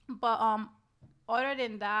 but other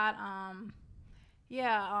than that,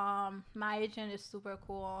 my agent is super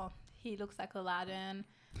cool. He looks like Aladdin.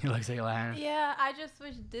 He looks like Aladdin. Yeah, I just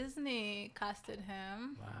wish Disney casted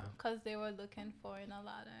him. Wow. Because they were looking for an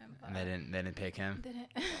Aladdin. And they didn't pick him.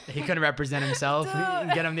 He couldn't represent himself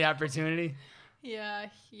and get him the opportunity. Yeah,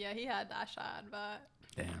 he had that shot, but.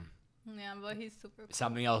 Damn. Yeah, but he's super cool.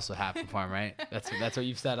 Something else will happen for him, right? That's what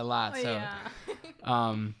you've said a lot. So,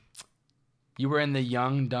 yeah. You were in the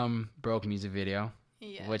Young, Dumb, Broke music video,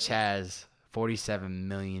 yes. which has 47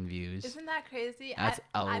 million views. Isn't that crazy? That's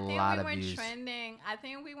a lot of views. Trending. I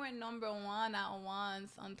think we went #1 at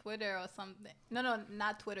once on Twitter or something. No,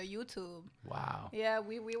 not Twitter, YouTube. Wow. Yeah,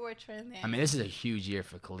 we were trending. I mean, this is a huge year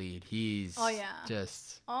for Khalid. He's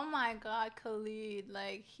just... Oh my God, Khalid.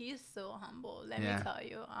 Like, he's so humble. Let me tell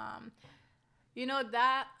you. You know,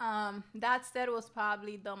 that set was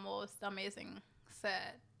probably the most amazing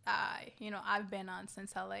set I've been on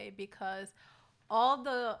since LA, because all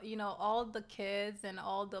the kids and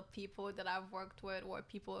all the people that I've worked with were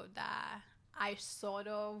people that I sort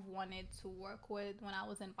of wanted to work with when I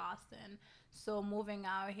was in Boston. So moving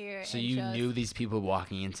out here. So you knew these people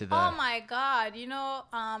walking into the... Oh my God.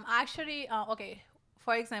 Actually, okay.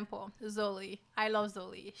 For example, Zoli. I love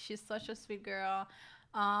Zoli. She's such a sweet girl.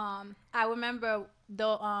 I remember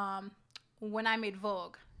when I made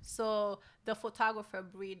Vogue. So the photographer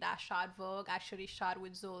Bree that shot Vogue actually shot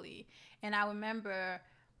with Zoli, and I remember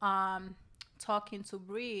talking to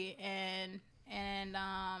Bree and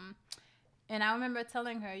I remember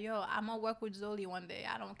telling her, "Yo, I'm gonna work with Zoli one day.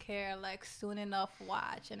 I don't care, like soon enough,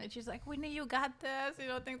 watch." And then she's like, "Widny, you got this,"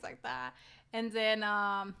 things like that. And then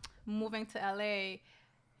moving to LA,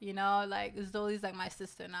 like Zoli's like my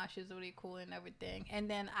sister now. She's really cool and everything. And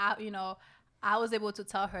then I was able to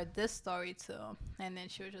tell her this story too. And then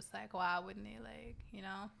she was just like, wow, Widny, like,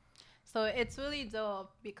 So it's really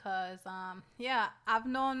dope because, I've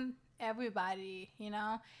known everybody,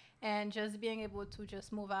 and just being able to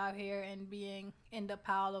just move out here and being in the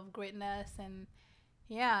pile of greatness. And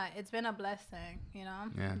it's been a blessing,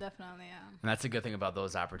 definitely. Yeah. And that's a good thing about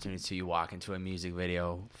those opportunities too. You walk into a music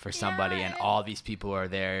video for somebody and all these people are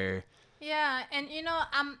there. Yeah. And,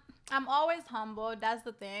 I'm always humble. That's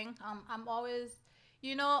the thing. I'm always,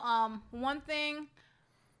 one thing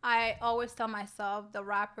I always tell myself, the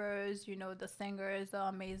rappers, the singers are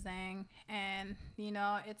amazing. And,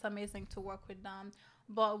 it's amazing to work with them.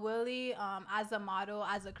 But really, as a model,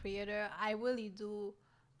 as a creator, I really do,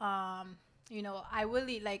 I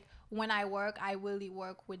really, like, when I work, I really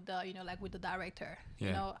work with the, like with the director.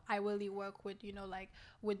 I really work with, like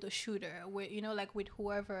with the shooter, with, like with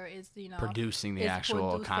whoever is, producing the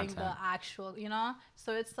actual content.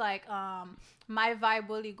 So it's like my vibe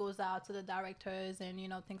really goes out to the directors and,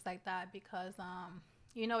 things like that, because,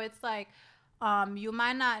 it's like you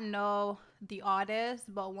might not know the artist,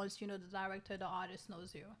 but once you know the director, the artist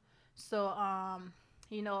knows you. So,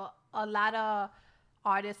 a lot of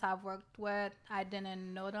artists I've worked with, I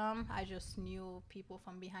didn't know them. I just knew people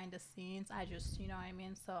from behind the scenes. I just, you know what I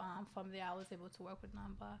mean? So from there, I was able to work with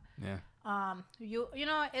them. But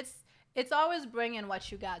it's always bringing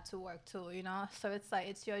what you got to work too, So it's like,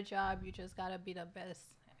 it's your job. You just got to be the best,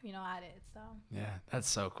 at it. So yeah, that's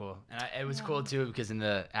so cool. And it was cool too, because in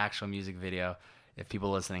the actual music video, if people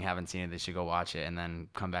listening haven't seen it, they should go watch it and then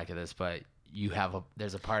come back to this. But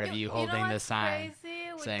there's a part of you holding the sign. Crazy?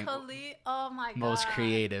 Saying, Khalid, oh my God. Most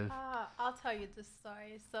creative. I'll tell you this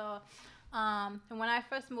story. So, when I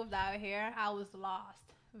first moved out here, I was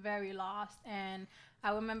lost, very lost. And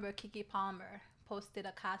I remember Keke Palmer posted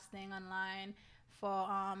a casting online for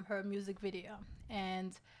her music video.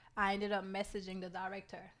 And I ended up messaging the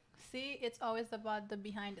director. See, it's always about the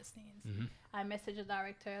behind the scenes. Mm-hmm. I messaged the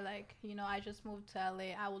director, like, I just moved to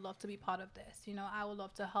LA. I would love to be part of this. I would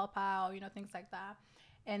love to help out, things like that.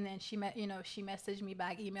 And then she messaged me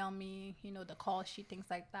back, emailed me, the call sheet, things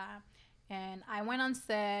like that. And I went on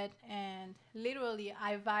set, and literally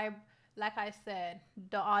I vibe, like I said,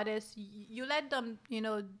 the artists, you let them,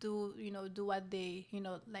 do what they,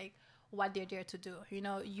 like what they're there to do.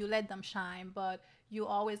 You let them shine, but you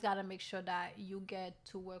always got to make sure that you get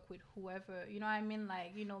to work with whoever, you know what I mean?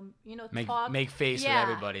 Like, make face with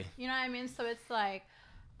everybody. You know what I mean? So it's like,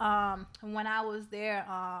 when I was there,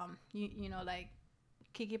 like,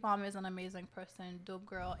 Keke Palmer is an amazing person, dope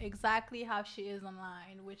girl, exactly how she is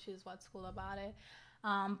online, which is what's cool about it.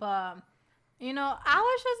 But, I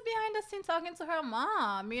was just behind the scene talking to her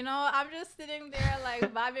mom. I'm just sitting there,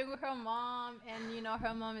 like, vibing with her mom. And,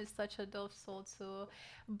 her mom is such a dope soul, too.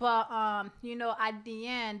 But, at the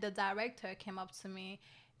end, the director came up to me.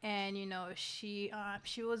 And, she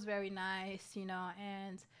was very nice,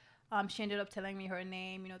 and she ended up telling me her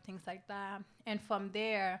name, things like that. And from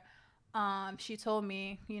there, she told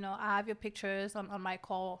me, I have your pictures on my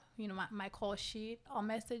call, my call sheet. I'll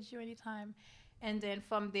message you anytime. And then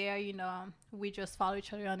from there, we just follow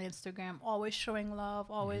each other on Instagram, always showing love,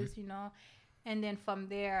 always, And then from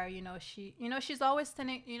there, she's always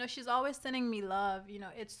sending me love.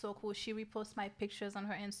 It's so cool. She reposts my pictures on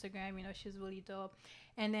her Instagram. She's really dope.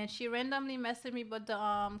 And then she randomly messaged me about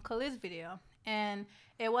the Khalid's video. And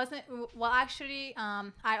it wasn't, well, actually,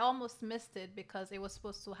 I almost missed it because it was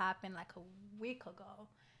supposed to happen like a week ago.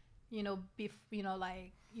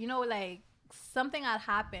 Like something had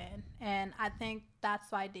happened, and I think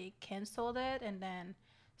that's why they canceled it. And then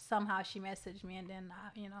somehow she messaged me, and then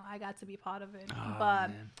I got to be part of it. Oh, but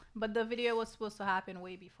man. but the video was supposed to happen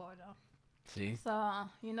way before though. See? So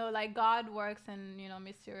like God works in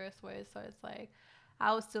mysterious ways. So it's like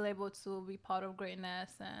I was still able to be part of greatness.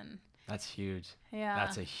 And That's huge. yeah,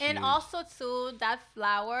 That's a huge. and also too, that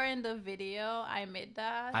flower in the video, I made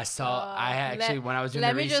that. I saw. So I actually when I was doing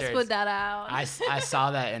let the me research, just put that out. I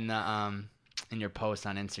saw that in your post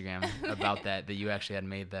on Instagram about that you actually had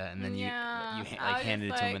made that, and then you handed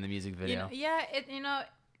it to him in the music video.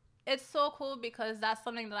 It's so cool because that's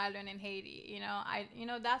something that I learned in Haiti.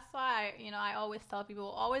 That's why I always tell people,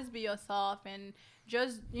 always be yourself, and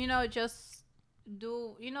just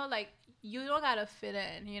do, like, you don't gotta fit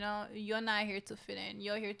in. You're not here to fit in.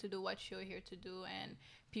 You're here to do what you're here to do, and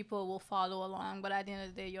people will follow along. But at the end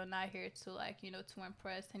of the day, you're not here to to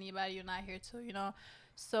impress anybody. You're not here to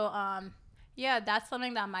So yeah, that's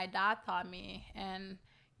something that my dad taught me. And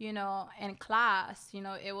in class,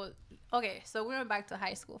 it was okay. So we went back to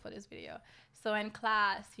high school for this video. So in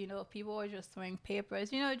class, people were just throwing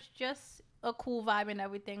papers, just a cool vibe and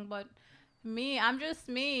everything. But I'm just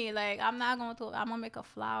me. Like, I'm gonna make a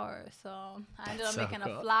flower. So I ended up making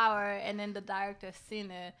a flower, and then the director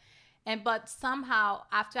seen it. But somehow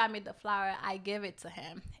after I made the flower, I gave it to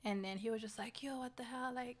him, and then he was just like, yo, what the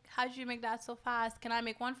hell? Like, how'd you make that so fast? Can I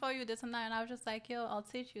make one for you? This and that. And I was just like, yo, I'll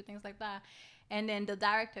teach you, things like that. And then the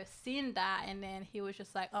director seen that, and then he was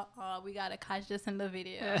just like, we gotta catch this in the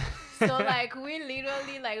video. So like we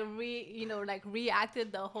literally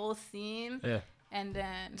reacted the whole scene. Yeah. And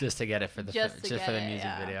then just to get it for the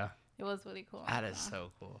music video. It was really cool. That is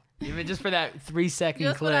so cool. Even just for that 3-second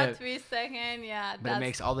just clip. Just for that 3-second, yeah. But it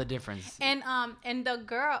makes all the difference. And the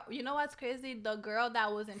girl, what's crazy? The girl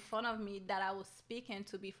that was in front of me that I was speaking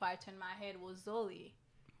to before I turned my head was Zoli.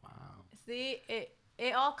 Wow. See,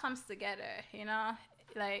 it all comes together,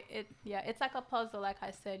 like it's like a puzzle. Like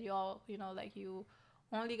I said, you all, like you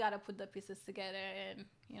only got to put the pieces together, and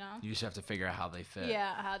you just have to figure out how they fit.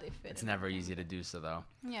 Yeah, how they fit. It's never easy to do so though.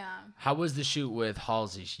 Yeah. How was the shoot with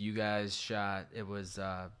Halsey? You guys shot, it was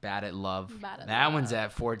Bad at Love. That one's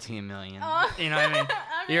at 14 million. You know what I mean?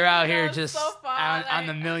 You're out here just so on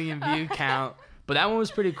the million view count. But that one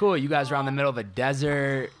was pretty cool. You guys were on the middle of a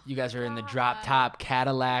desert. You guys were in the drop top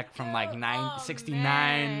Cadillac from like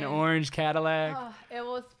 969 orange Cadillac. It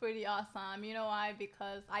was pretty awesome. You know why?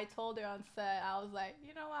 Because I told her on set, I was like,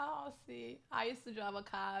 I'll see. I used to drive a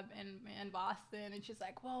cab in Boston, and she's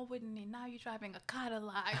like, well, Widny, now you're driving a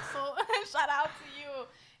Cadillac. So shout out to you.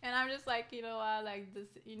 And I'm just like, like this,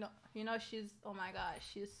 she's, oh my gosh,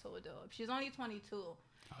 she's so dope. She's only 22.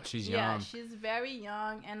 Oh, she's young. Yeah, she's very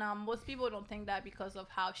young, and most people don't think that because of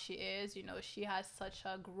how she is. She has such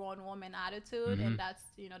a grown woman attitude, and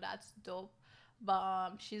that's dope.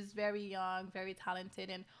 But she's very young, very talented,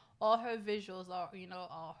 and all her visuals are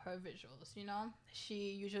her visuals.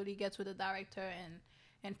 She usually gets with the director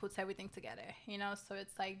and puts everything together. So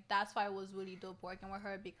it's like that's why it was really dope working with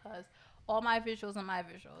her, because all my visuals are my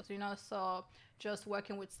visuals. So just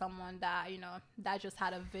working with someone that that just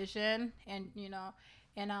had a vision,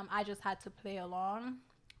 and I just had to play along.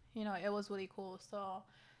 It was really cool. So,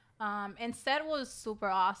 and set was super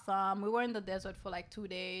awesome. We were in the desert for like 2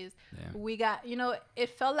 days. Yeah. We got, it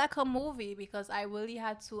felt like a movie because I really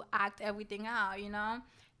had to act everything out,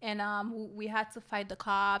 and we had to fight the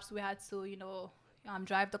cops. We had to,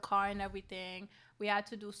 drive the car and everything. We had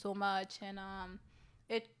to do so much, and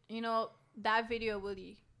that video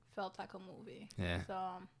really felt like a movie. Yeah.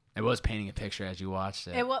 So. It was painting a picture as you watched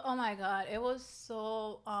it. It was, oh my God, it was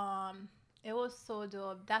so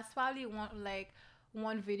dope. That's probably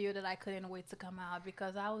one video that I couldn't wait to come out,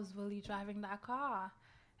 because I was really driving that car,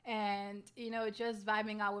 and just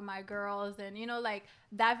vibing out with my girls, and like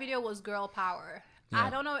that video was girl power. Yeah. I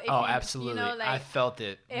don't know if absolutely. I felt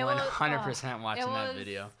it 100% watching that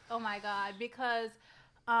video. Oh my God, because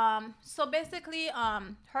so basically,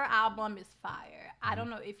 her album is fire. I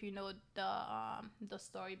don't know if you know the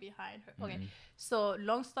story behind her. Okay, so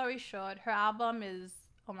long story short, her album is,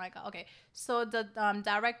 oh my God. Okay, so the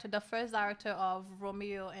the first director of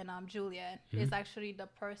Romeo and Juliet is actually the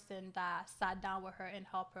person that sat down with her and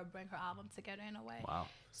helped her bring her album together in a way. Wow.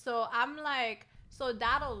 So I'm like, so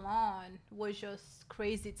that alone was just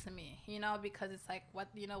crazy to me, because it's like,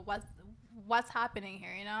 what's happening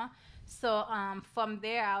here, So from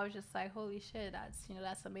there, I was just like, holy shit,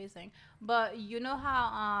 that's amazing. But you know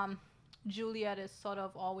how Juliet is sort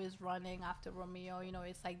of always running after Romeo. You know,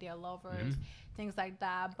 it's like they're lovers, Mm-hmm. things like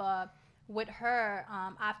that. But with her,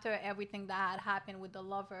 after everything that had happened with the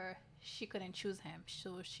lover, she couldn't choose him.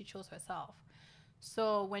 So she chose herself.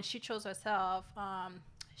 So when she chose herself,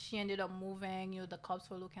 she ended up moving. You know, the cops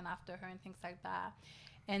were looking after her and things like that.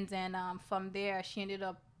 And then from there, she ended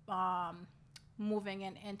up moving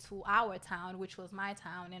into our town, which was my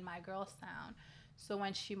town and my girl's town. So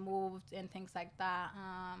when she moved and things like that,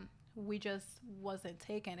 we just wasn't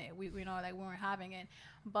taking it. We you know like we weren't having it.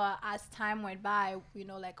 But as time went by, we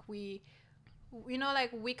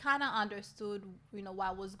kind of understood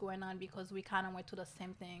what was going on because we kind of went to the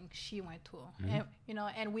same thing she went to, Mm-hmm.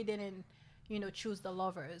 and we didn't choose the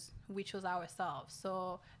lovers, we chose ourselves.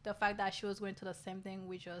 So the fact that she was going to the same thing,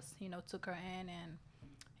 we just took her in. And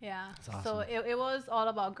yeah. That's awesome. So it was all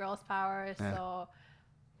about girls power. Yeah. So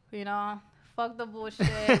fuck the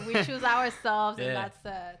bullshit. We choose ourselves, and Yeah. that's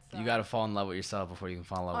it. So. You got to fall in love with yourself before you can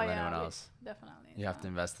fall in love with anyone else. Definitely. You have to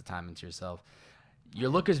invest the time into yourself. Your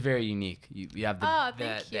look is very unique. You have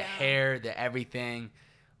the hair, the everything.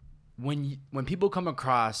 When people come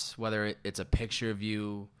across, whether it's a picture of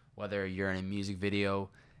you, whether you're in a music video,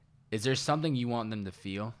 is there something you want them to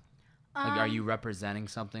feel? Like, are you representing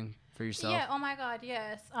something for yourself? Yeah. Oh my God.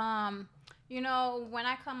 Yes. When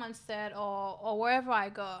I come on set or wherever I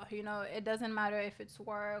go, it doesn't matter if it's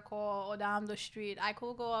work or down the street. I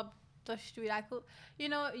could go up the street. I could,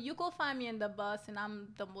 you could find me in the bus and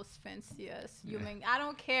I'm the most fanciest human. I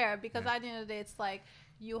don't care, because at the end of the day, it's like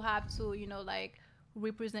you have to, like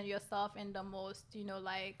represent yourself in the most,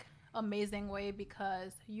 like amazing way,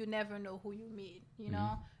 because you never know who you meet.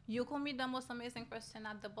 You could meet the most amazing person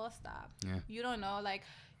at the bus stop. Yeah. You don't know, like,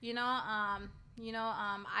 I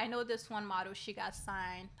know this one model, she got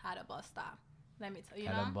signed at a bus stop. Let me tell you.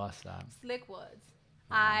 At a bus stop. Slick Woods.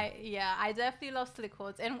 I definitely love Slick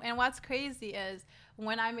Woods. And what's crazy is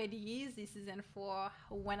when I made Yeezy season 4,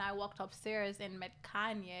 when I walked upstairs and met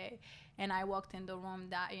Kanye, and I walked in the room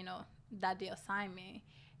that that they assigned me,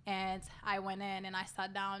 and I went in and I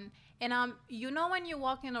sat down, and when you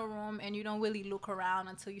walk in a room and you don't really look around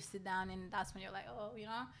until you sit down, and that's when you're like, oh,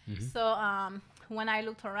 Mm-hmm. So when I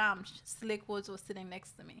looked around, Slick Woods was sitting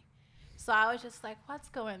next to me. So I was just like, what's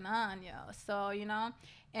going on, yo? So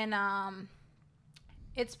and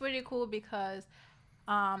it's pretty cool because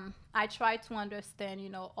I try to understand,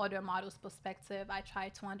 other models' perspective. I try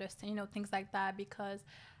to understand, things like that, because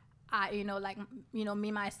I,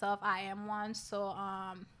 me myself, I am one. So,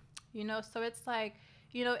 so it's like,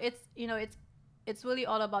 it's really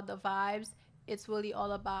all about the vibes. It's really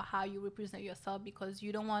all about how you represent yourself, because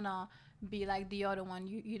you don't want to be like the other one.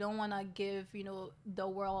 You don't want to give, the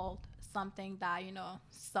world something that,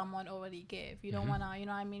 someone already gave. You don't want to, what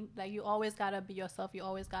I mean? Like, you always got to be yourself. You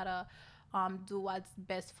always got to do what's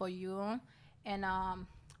best for you. And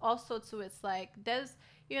also, too, it's like there's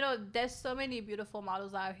so many beautiful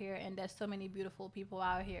models out here, and there's so many beautiful people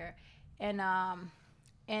out here. And I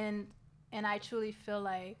truly feel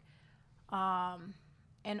like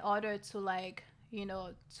in order to, like,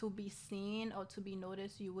 to be seen or to be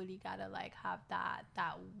noticed, you really gotta like have that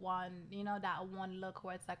one, that one look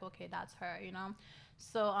where it's like, okay, that's her.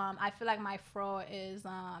 So I feel like my fro is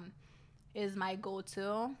my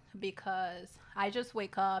go-to, because I just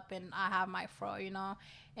wake up and I have my fro,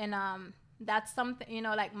 and that's something,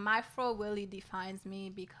 like my fro really defines me,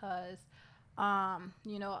 because I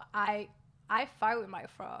fight with my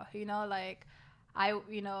fro, like I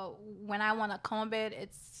when I want to comb it,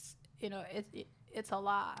 it's it's a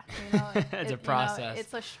lot, It's a process.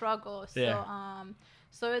 It's a struggle. So Yeah.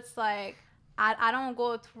 So it's like I don't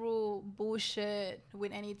go through bullshit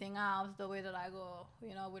with anything else the way that I go,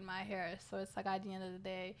 with my hair. So it's like at the end of the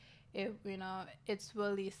day, it's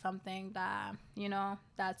really something that,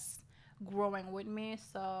 that's growing with me.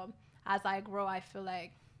 So as I grow, I feel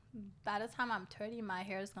like by the time I'm 30, my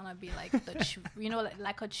hair is gonna be like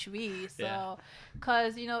like a tree. So,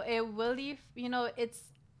 cause it really,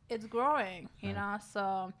 it's growing,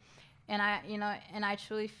 So, and I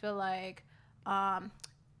truly feel like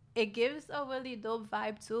it gives a really dope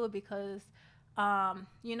vibe too, because I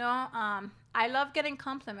love getting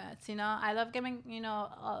compliments. I love getting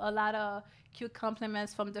a lot of cute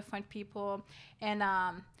compliments from different people, and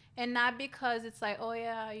not because it's like, oh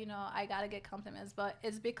yeah, I gotta get compliments, but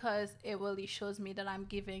it's because it really shows me that I'm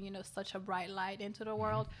giving such a bright light into the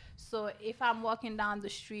world. So if I'm walking down the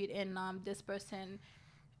street and this person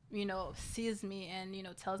sees me and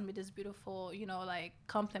tells me this beautiful like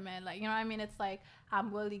compliment, like, what I mean, it's like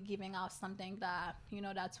I'm really giving out something that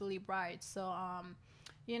that's really bright. So I'm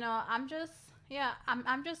just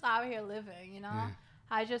I'm just out here living.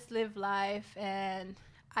 I just live life, and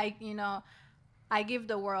I give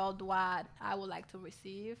the world what I would like to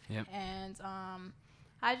receive. Yep. And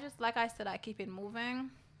I just, like I said, I keep it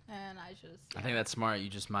moving. And I think that's smart. You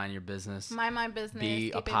just mind your business. Mind my business.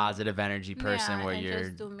 Be a positive energy person where you're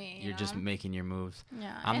just do me, you're just making your moves.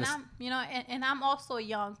 Yeah. And I'm also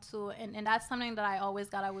young too, and that's something that I always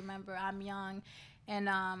gotta remember. I'm young, and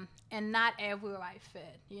not everywhere I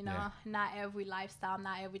fit. Not every lifestyle,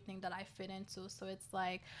 not everything that I fit into. So it's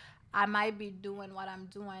like I might be doing what I'm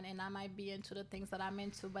doing, and I might be into the things that I'm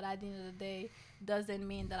into, but at the end of the day, doesn't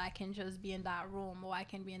mean that I can just be in that room or I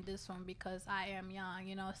can be in this room because I am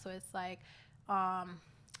young, So it's like,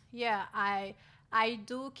 yeah, I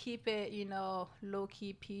do keep it, low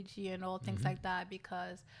key PG and all things like that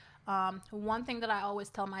because one thing that I always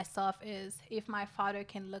tell myself is if my father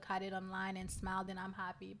can look at it online and smile, then I'm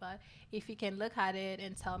happy. But if he can look at it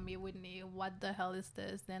and tell me, Widny, what the hell is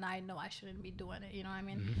this? Then I know I shouldn't be doing it. You know what I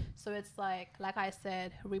mean? So it's like I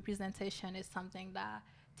said, representation is something that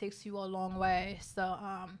takes you a long way. So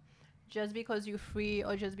just because you're free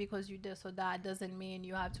or just because you this or that doesn't mean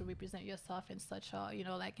you have to represent yourself in such a,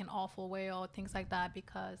 like an awful way or things like that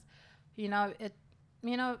because,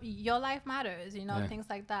 your life matters, things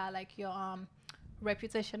like that, like your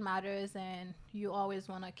reputation matters and you always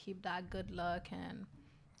want to keep that good luck and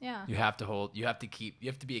yeah. You have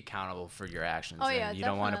to be accountable for your actions. Oh, yeah, you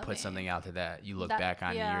don't want to put something out there that you look back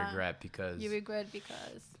on and you regret because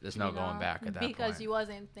there's no going back at that point. Because you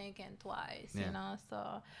wasn't thinking twice,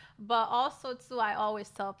 so. But also, too, I always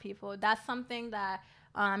tell people that's something that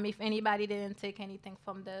if anybody didn't take anything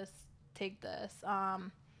from this, take this.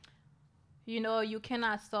 You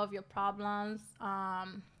cannot solve your problems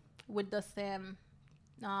with the same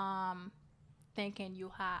thinking you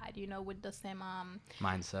had, with the same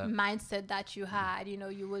mindset that you had.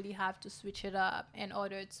 You really have to switch it up in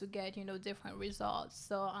order to get, different results.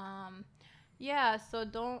 So, so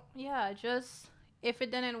don't, just if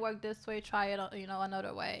it didn't work this way, try it,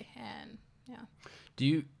 another way. And yeah.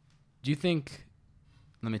 Do you think,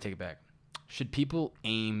 let me take it back. Should people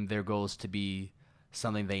aim their goals to be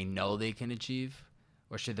something they know they can achieve,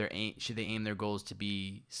 or should they aim their goals to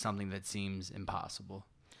be something that seems impossible?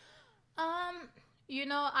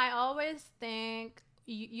 I always think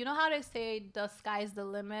you know how they say the sky's the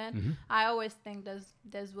limit. I always think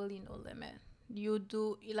there's really no limit. You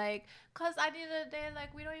do cause at the end of the day,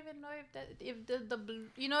 we don't even know if the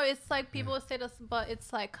it's like people say this, but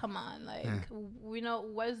it's like, come on, we know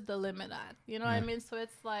where's the limit at, what I mean? So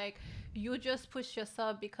it's like you just push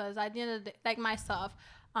yourself because at the end of the day, like myself,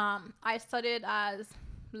 I started as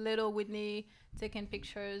little Widny taking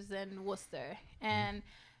pictures in Worcester, and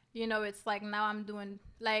it's like now I'm doing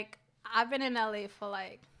I've been in LA for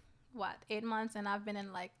 8 months, and I've been in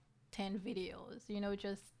 10 videos,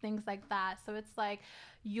 just things like that. So it's like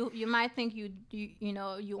you might think you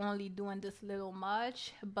only doing this little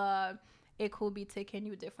much, but it could be taking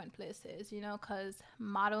you different places, because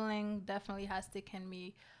modeling definitely has taken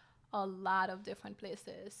me a lot of different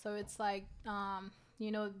places. So it's like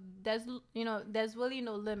there's really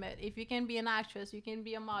no limit. If you can be an actress, you can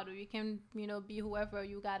be a model, you can be whoever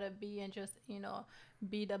you gotta be and just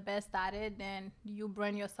be the best at it, then you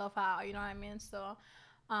burn yourself out, you know what I mean? So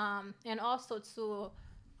and also too,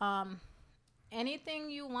 anything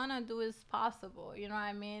you want to do is possible, you know what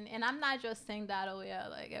I mean? And I'm not just saying that, oh yeah,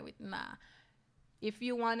 everything, nah. If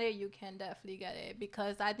you want it, you can definitely get it,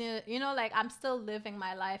 because I didn't, I'm still living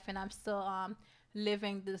my life, and I'm still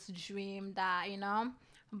living this dream that,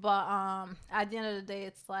 but at the end of the day,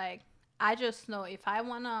 it's like, I just know if I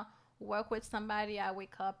want to work with somebody, I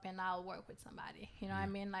wake up and I'll work with somebody, you know what I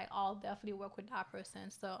mean? I'll definitely work with that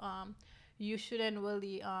person. So you shouldn't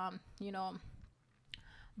really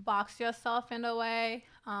box yourself in a way.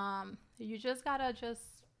 You just gotta just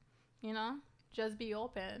be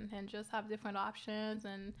open and just have different options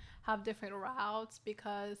and have different routes,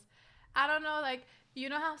 because I don't know,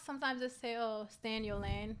 how sometimes they say, oh, stay in your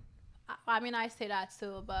lane. I mean, I say that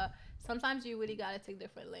too, but sometimes you really gotta take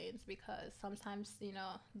different lanes, because sometimes,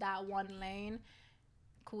 that one lane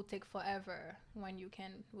could take forever when you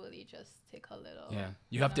can really just take a little. Yeah.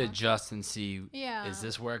 You have to adjust and see, is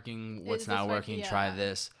this working? What's not working? Yeah. Try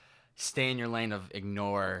this. Stay in your lane of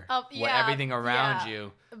ignore everything around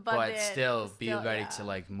you, but still be ready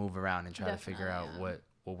to move around and try to figure out what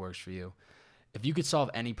works for you. If you could solve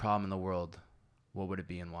any problem in the world, what would it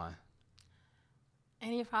be and why?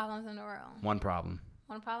 Any problems in the world? One problem.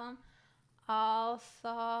 One problem? I'll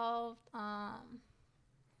solve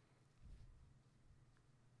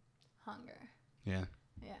hunger. Yeah.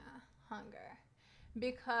 Yeah, hunger.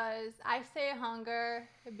 Because I say hunger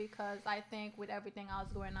because I think with everything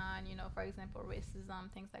else going on, for example, racism,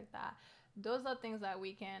 things like that, those are things that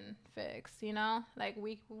we can fix, you know? Like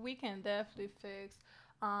we can definitely fix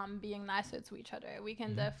being nicer to each other. We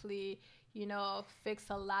can definitely, you know, fix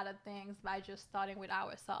a lot of things by just starting with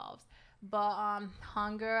ourselves. But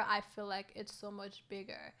hunger, I feel like it's so much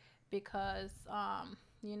bigger because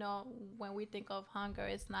you know, when we think of hunger,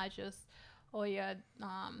 it's not just, oh yeah,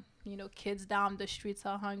 you know, kids down the streets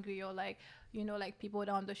are hungry, or like, you know, like people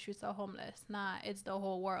down the streets are homeless. Nah, it's the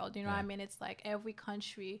whole world. You know what I mean? It's like every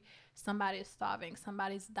country, somebody's starving,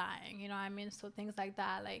 somebody's dying. You know what I mean? So things like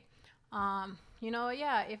that, like, you know,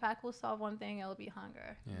 yeah, if I could solve one thing, it'll be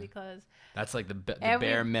hunger, because that's like the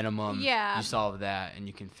bare minimum. Yeah, you solve that and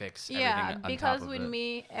you can fix everything on because top of with it.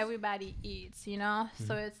 me, everybody eats, you know.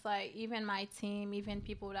 So it's like even my team, even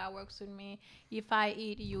people that works with me, if I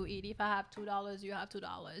eat, you eat. If I have $2, you have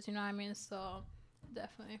 $2. You know what I mean? So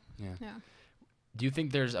definitely, yeah. Do you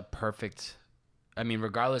think there's a perfect, I mean,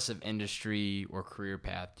 regardless of industry or career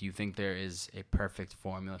path, do you think there is a perfect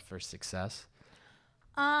formula for success?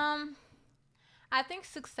 I think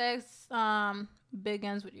success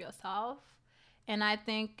begins with yourself, and I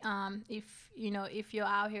think if you know, if you're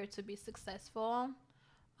out here to be successful,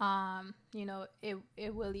 you know,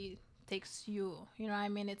 it really takes you. You know what I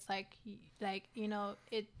mean? It's like you know,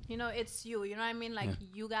 it's you. You know what I mean? Like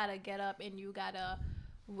you gotta get up and you gotta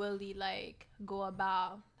really like go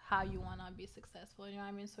about how you wanna be successful. You know what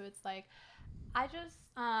I mean? So it's like I just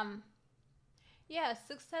yeah,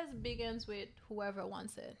 success begins with whoever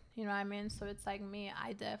wants it. You know what I mean? So it's like me,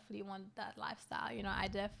 I definitely want that lifestyle. You know, I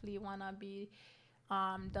definitely want to be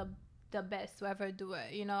the best to ever do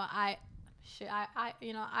it. You know, I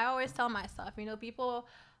you know, I always tell myself, you know, people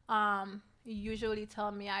usually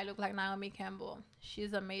tell me I look like Naomi Campbell.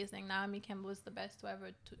 She's amazing. Naomi Campbell is the best to ever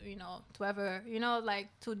you know, like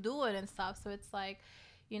to do it and stuff. So it's like,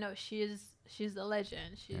 you know, she's a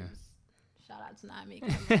legend. Shout out to Naomi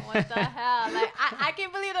Campbell. What the hell? Like, I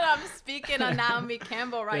can't believe that I'm speaking on Naomi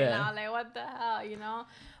Campbell right now. Like, what the hell, you know?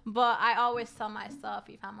 But I always tell myself,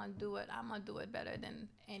 if I'm going to do it, I'm going to do it better than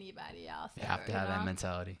anybody else. You have to have that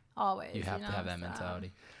mentality. Always. You have to have that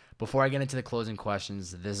mentality. Before I get into the closing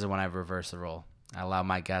questions, this is when I reverse the role. I allow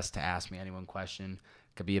my guests to ask me any one question.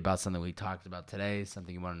 It could be about something we talked about today,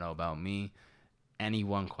 something you want to know about me. Any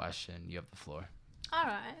one question. You have the floor. All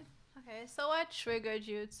right. Okay, so what triggered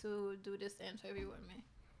you to do this interview with me?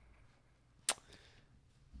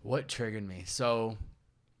 What triggered me? So,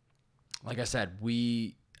 like I said,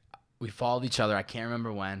 we followed each other. I can't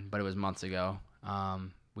remember when, but it was months ago.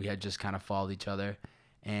 We had just kind of followed each other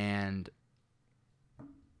and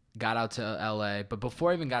got out to LA. But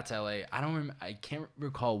before I even got to LA, I can't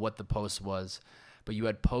recall what the post was, but you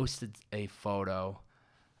had posted a photo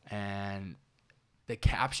and the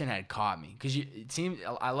caption had caught me because it seemed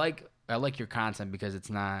I like your content because it's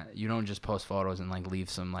not, you don't just post photos and like leave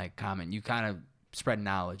some like comment. You kind of spread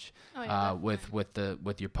knowledge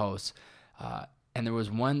with your posts. And there was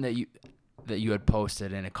one that you had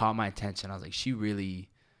posted and it caught my attention. I was like, she really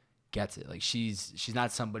gets it. Like she's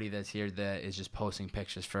not somebody that's here that is just posting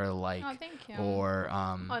pictures for a like. Oh, thank you. Or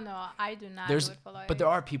oh no, I do not do it for likes. But there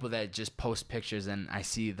are people that just post pictures and I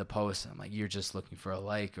see the post and I'm like, you're just looking for a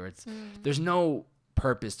like, or there's no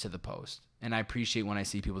purpose to the post. And I appreciate when I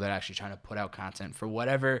see people that are actually trying to put out content for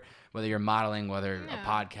whatever, whether you're modeling, whether a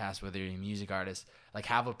podcast, whether you're a music artist, like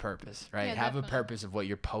have a purpose, right? Yeah, have a purpose of what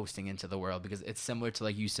you're posting into the world, because it's similar to,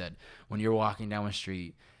 like you said, when you're walking down the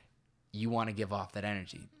street, you want to give off that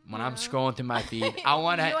energy. When I'm scrolling through my feed, I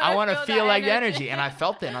want to feel like the energy. And I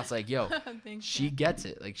felt it and I was like, yo, she gets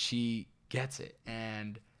it. Like she gets it.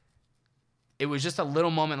 And it was just a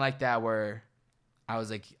little moment like that where I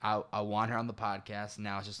was like, I want her on the podcast.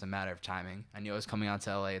 Now it's just a matter of timing. I knew I was coming out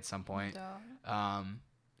to LA at some point.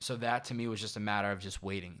 So that to me was just a matter of just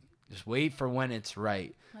waiting. Just wait for when it's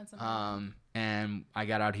right. And I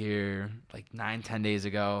got out here like 9-10 days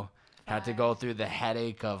ago. Had to go through the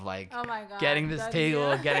headache of like getting this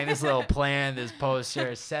table, getting this little plan, this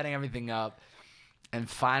poster, setting everything up. And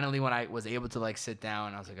finally, when I was able to like sit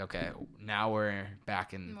down, I was like, okay, now we're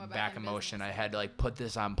back in motion. I had to like put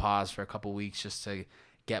this on pause for a couple weeks just to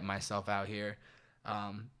get myself out here.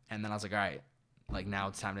 And then I was like, all right, like now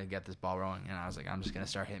it's time to get this ball rolling. And I was like, I'm just going to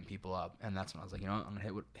start hitting people up. And that's when I was like, you know what? I'm going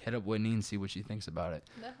to hit up Widny and see what she thinks about it.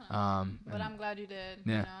 Definitely. But I'm glad you did.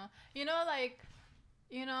 Yeah. You know, like,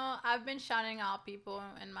 you know, I've been shouting out people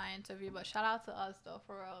in my interview, but shout out to us though,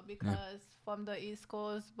 for real, because from the East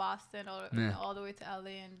Coast, Boston, all the way to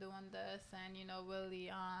LA and doing this, and you know,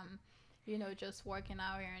 really, you know, just working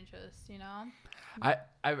out here and just, you know.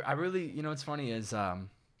 I really, you know, what's funny is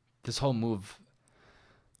this whole move.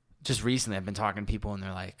 just recently I've been talking to people and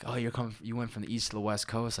they're like, oh, you went from the east to the west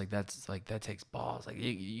coast. Like that takes balls. Like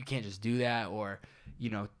you can't just do that. Or,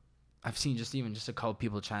 I've seen just a couple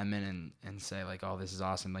people chime in and say like, oh, this is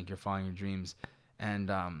awesome. Like you're following your dreams.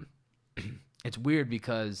 And it's weird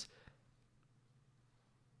because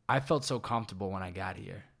I felt so comfortable when I got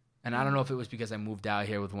here. And I don't know if it was because I moved out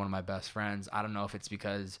here with one of my best friends. I don't know if it's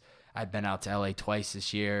because I've been out to LA twice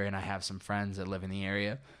this year and I have some friends that live in the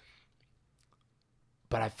area.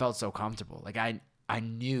 But I felt so comfortable. Like I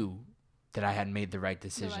knew that I had made the right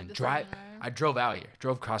decision. I drove out here,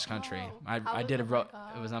 drove cross country. I did it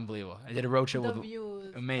was unbelievable. I did a road trip with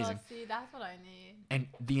views. Amazing. Oh, see, that's what I need. And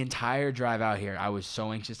the entire drive out here, I was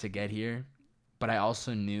so anxious to get here, but I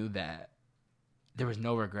also knew that there was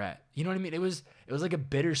no regret. You know what I mean? It was like a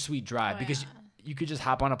bittersweet drive because you could just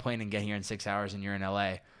hop on a plane and get here in 6 hours and you're in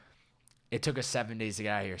LA. It took us 7 days to get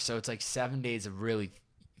out of here. So it's like 7 days of really,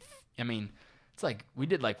 it's like we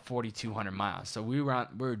did like 4,200 miles. So we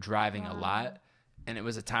were driving a lot, and it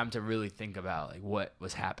was a time to really think about like what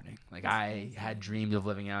was happening. Like I had dreamed of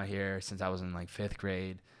living out here since I was in like 5th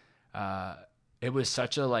grade. It was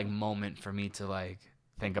such a like moment for me to like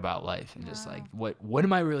think about life and just like what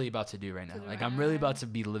am I really about to do right now? Like I'm really about to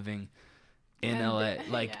be living in LA,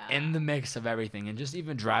 like in the mix of everything, and just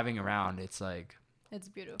even driving around. It's like it's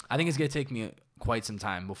beautiful. I think it's gonna take me quite some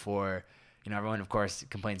time before. Everyone, of course,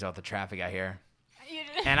 complains about the traffic out here.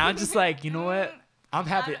 And I'm just like, you know what? I'm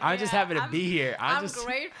happy. I'm just happy to be here. I'm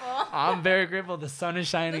grateful. I'm very grateful. The sun is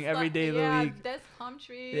shining every day of the week. There's palm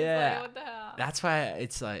trees. Yeah. Like, what the hell? That's why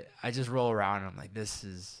it's like, I just roll around and I'm like, this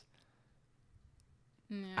is,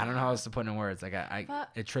 I don't know how else to put in words. Like,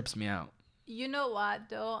 it trips me out. You know what,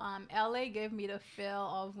 though? LA gave me the feel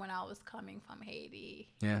of when I was coming from Haiti.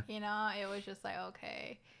 Yeah. It was just like,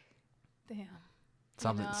 okay, damn.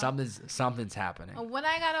 Something's happening. When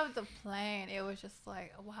I got off the plane, it was just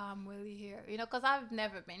like, wow, I'm really here. Because I've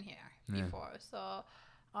never been here before. So,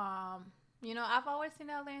 I've always seen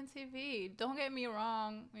LA on TV. Don't get me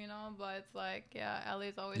wrong, but it's like,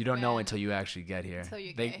 LA's always. You don't know until you actually get here.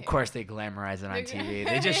 Of course, they glamorize it on TV.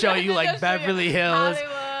 They They just show you like Beverly Hills.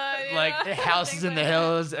 Hollywood, like houses in the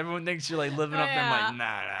hills. Everyone thinks you're like living up there. I'm like,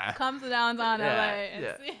 nah. Come to downtown LA.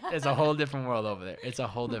 And see. It's a whole different world over there. It's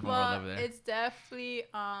definitely,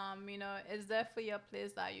 it's definitely a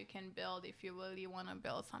place that you can build if you really want to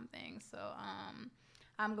build something. So,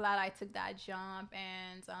 I'm glad I took that jump,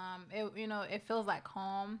 and it feels like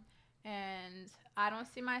home, and I don't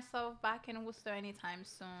see myself back in Worcester anytime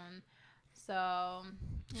soon. So,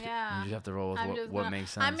 yeah. You just have to roll with what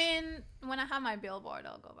makes sense. When I have my billboard,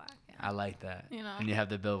 I'll go back. Yeah. I like that. And you have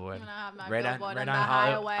the billboard. When I have my on billboard on the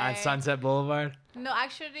highway. On Sunset Boulevard? No,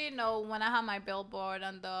 actually, no. When I have my billboard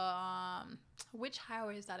on the, which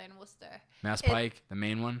highway is that in Worcester? Mass Pike, the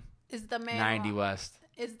main one? Is the main 90 one. West.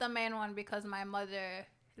 It's the main one because my mother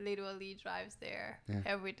literally drives there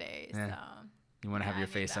every day. Yeah. So you want to have your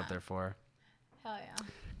face up there for her. Hell yeah.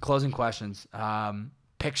 Closing questions.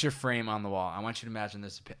 Picture frame on the wall. I want you to imagine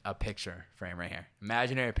this a picture frame right here.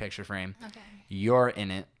 Imaginary picture frame. Okay. You're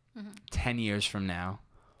in it. 10 years from now.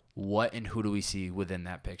 What and who do we see within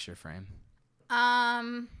that picture frame?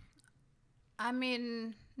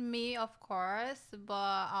 Me, of course,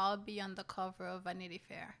 but I'll be on the cover of Vanity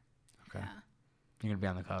Fair. Okay. Yeah. You're going to be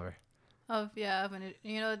on the cover. Vanity,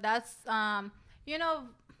 that's,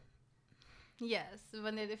 yes,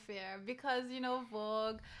 Vanity Fair. Because,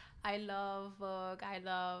 Vogue, I love Vogue. I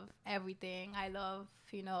love everything. I love,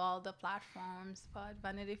 all the platforms. But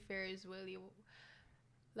Vanity Fair is really,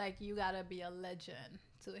 like, you got to be a legend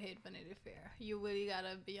to hit Vanity Fair. You really got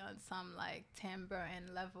to be on some, like, Tim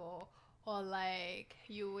Burton level. Or, like,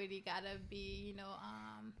 you really got to be,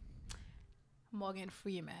 Morgan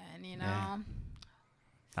Freeman, Yeah.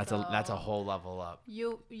 That's a whole level up.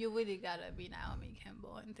 You really gotta be Naomi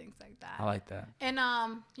Campbell and things like that. I like that. And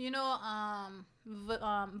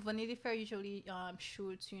Vanity Fair usually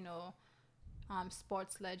shoots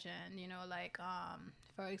sports legend.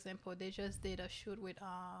 For example, they just did a shoot with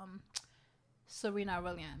Serena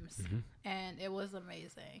Williams, and it was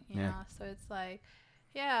amazing. You know, so it's like,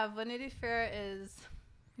 Vanity Fair is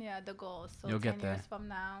the goal. So You'll 10 get there. years from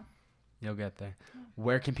now. You'll get there.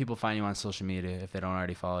 Where can people find you on social media if they don't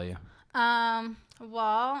already follow you? Well,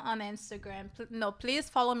 on Instagram. Please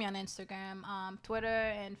follow me on Instagram, Twitter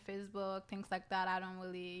and Facebook, things like that. I don't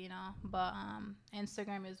really, but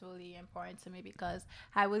Instagram is really important to me because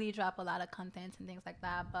I really drop a lot of content and things like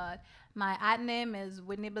that. But my @name is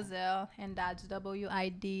Widny Bazile, and that's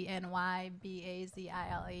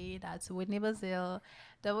WIDNYBAZILE. That's Widny Bazile,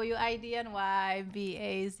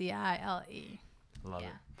 WIDNYBAZILE. Love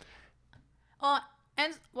it.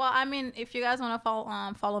 And well, I mean, if you guys want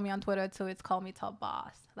to follow me on Twitter too, it's call me Top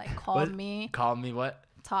Boss. Like call me what?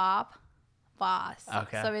 Top Boss.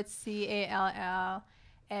 Okay. So it's CALLMETOPBOSS.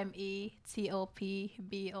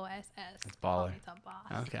 It's baller. Call me Top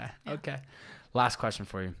Boss. Okay. Yeah. Okay. Last question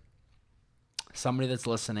for you. Somebody that's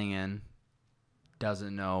listening in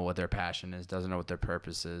doesn't know what their passion is, doesn't know what their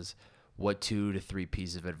purpose is. What 2 to 3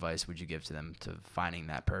 pieces of advice would you give to them to finding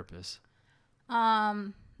that purpose?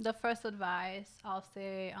 The first advice I'll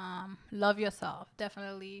say, love yourself.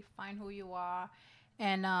 Definitely find who you are,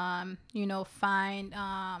 and find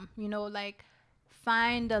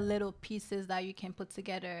find the little pieces that you can put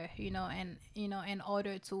together, and in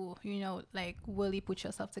order to like really put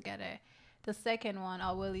yourself together. The second one,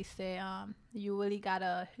 I'll really say, you really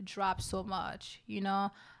gotta drop so much,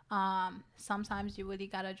 sometimes you really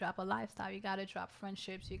gotta drop a lifestyle, you gotta drop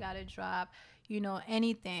friendships, you gotta drop,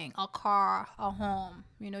 anything, a car, a home,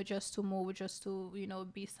 just to move, just to,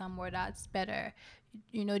 be somewhere that's better,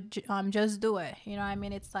 just do it. I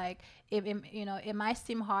mean, it's like, if it might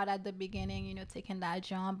seem hard at the beginning, taking that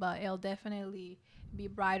jump, but it'll definitely be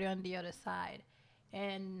brighter on the other side.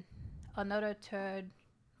 And another third,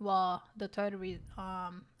 the third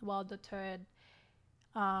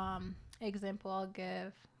example I'll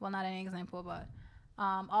give, not an example, but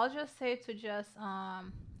I'll just say to just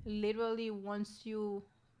literally, once you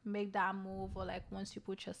make that move, or like once you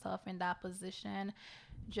put yourself in that position,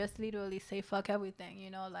 just literally say fuck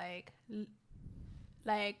everything,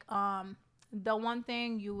 the one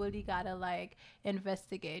thing you really gotta like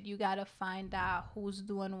investigate, you gotta find out who's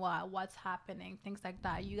doing what's happening, things like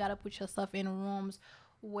that. You gotta put yourself in rooms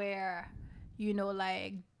where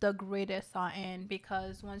like the greatest are in,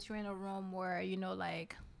 because once you're in a room where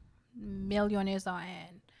like millionaires are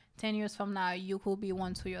in, 10 years from now you could be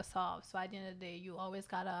one to yourself. So at the end of the day, you always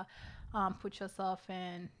gotta put yourself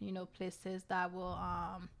in places that will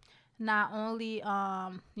not only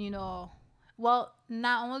not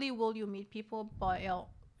only will you meet people, but it'll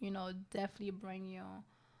definitely bring you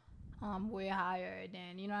way higher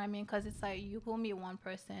than, what I mean? Because it's like you could meet one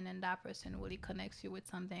person and that person really connects you with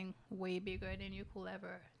something way bigger than you could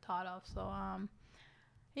ever thought of. So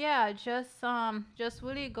yeah, just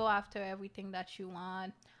really go after everything that you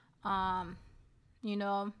want.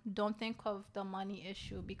 Don't think of the money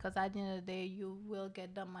issue, because at the end of the day you will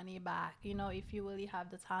get the money back, if you really have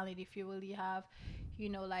the talent, if you really have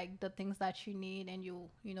like the things that you need, and you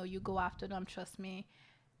go after them. Trust me,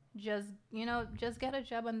 just get a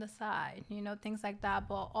job on the side, things like that,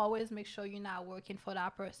 but always make sure you're not working for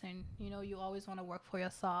that person. You always want to work for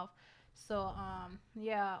yourself. So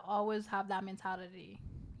yeah, always have that mentality,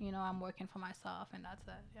 I'm working for myself, and that's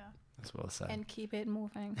it. Yeah, that's well said. And keep it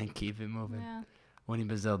moving. Yeah. Widny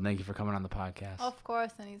Bazile, thank you for coming on the podcast. Of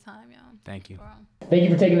course, anytime. Yeah, thank you. Thank you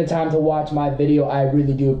for taking the time to watch my video. I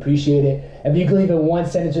really do appreciate it. If you could leave a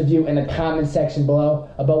 1-sentence review in the comment section below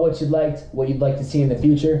about what you'd like to see in the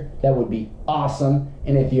future, that would be awesome.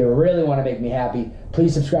 And if you really want to make me happy,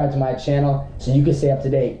 please subscribe to my channel so you can stay up to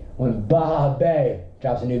date when Bobbbaaaay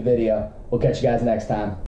drops a new video. We'll catch you guys next time.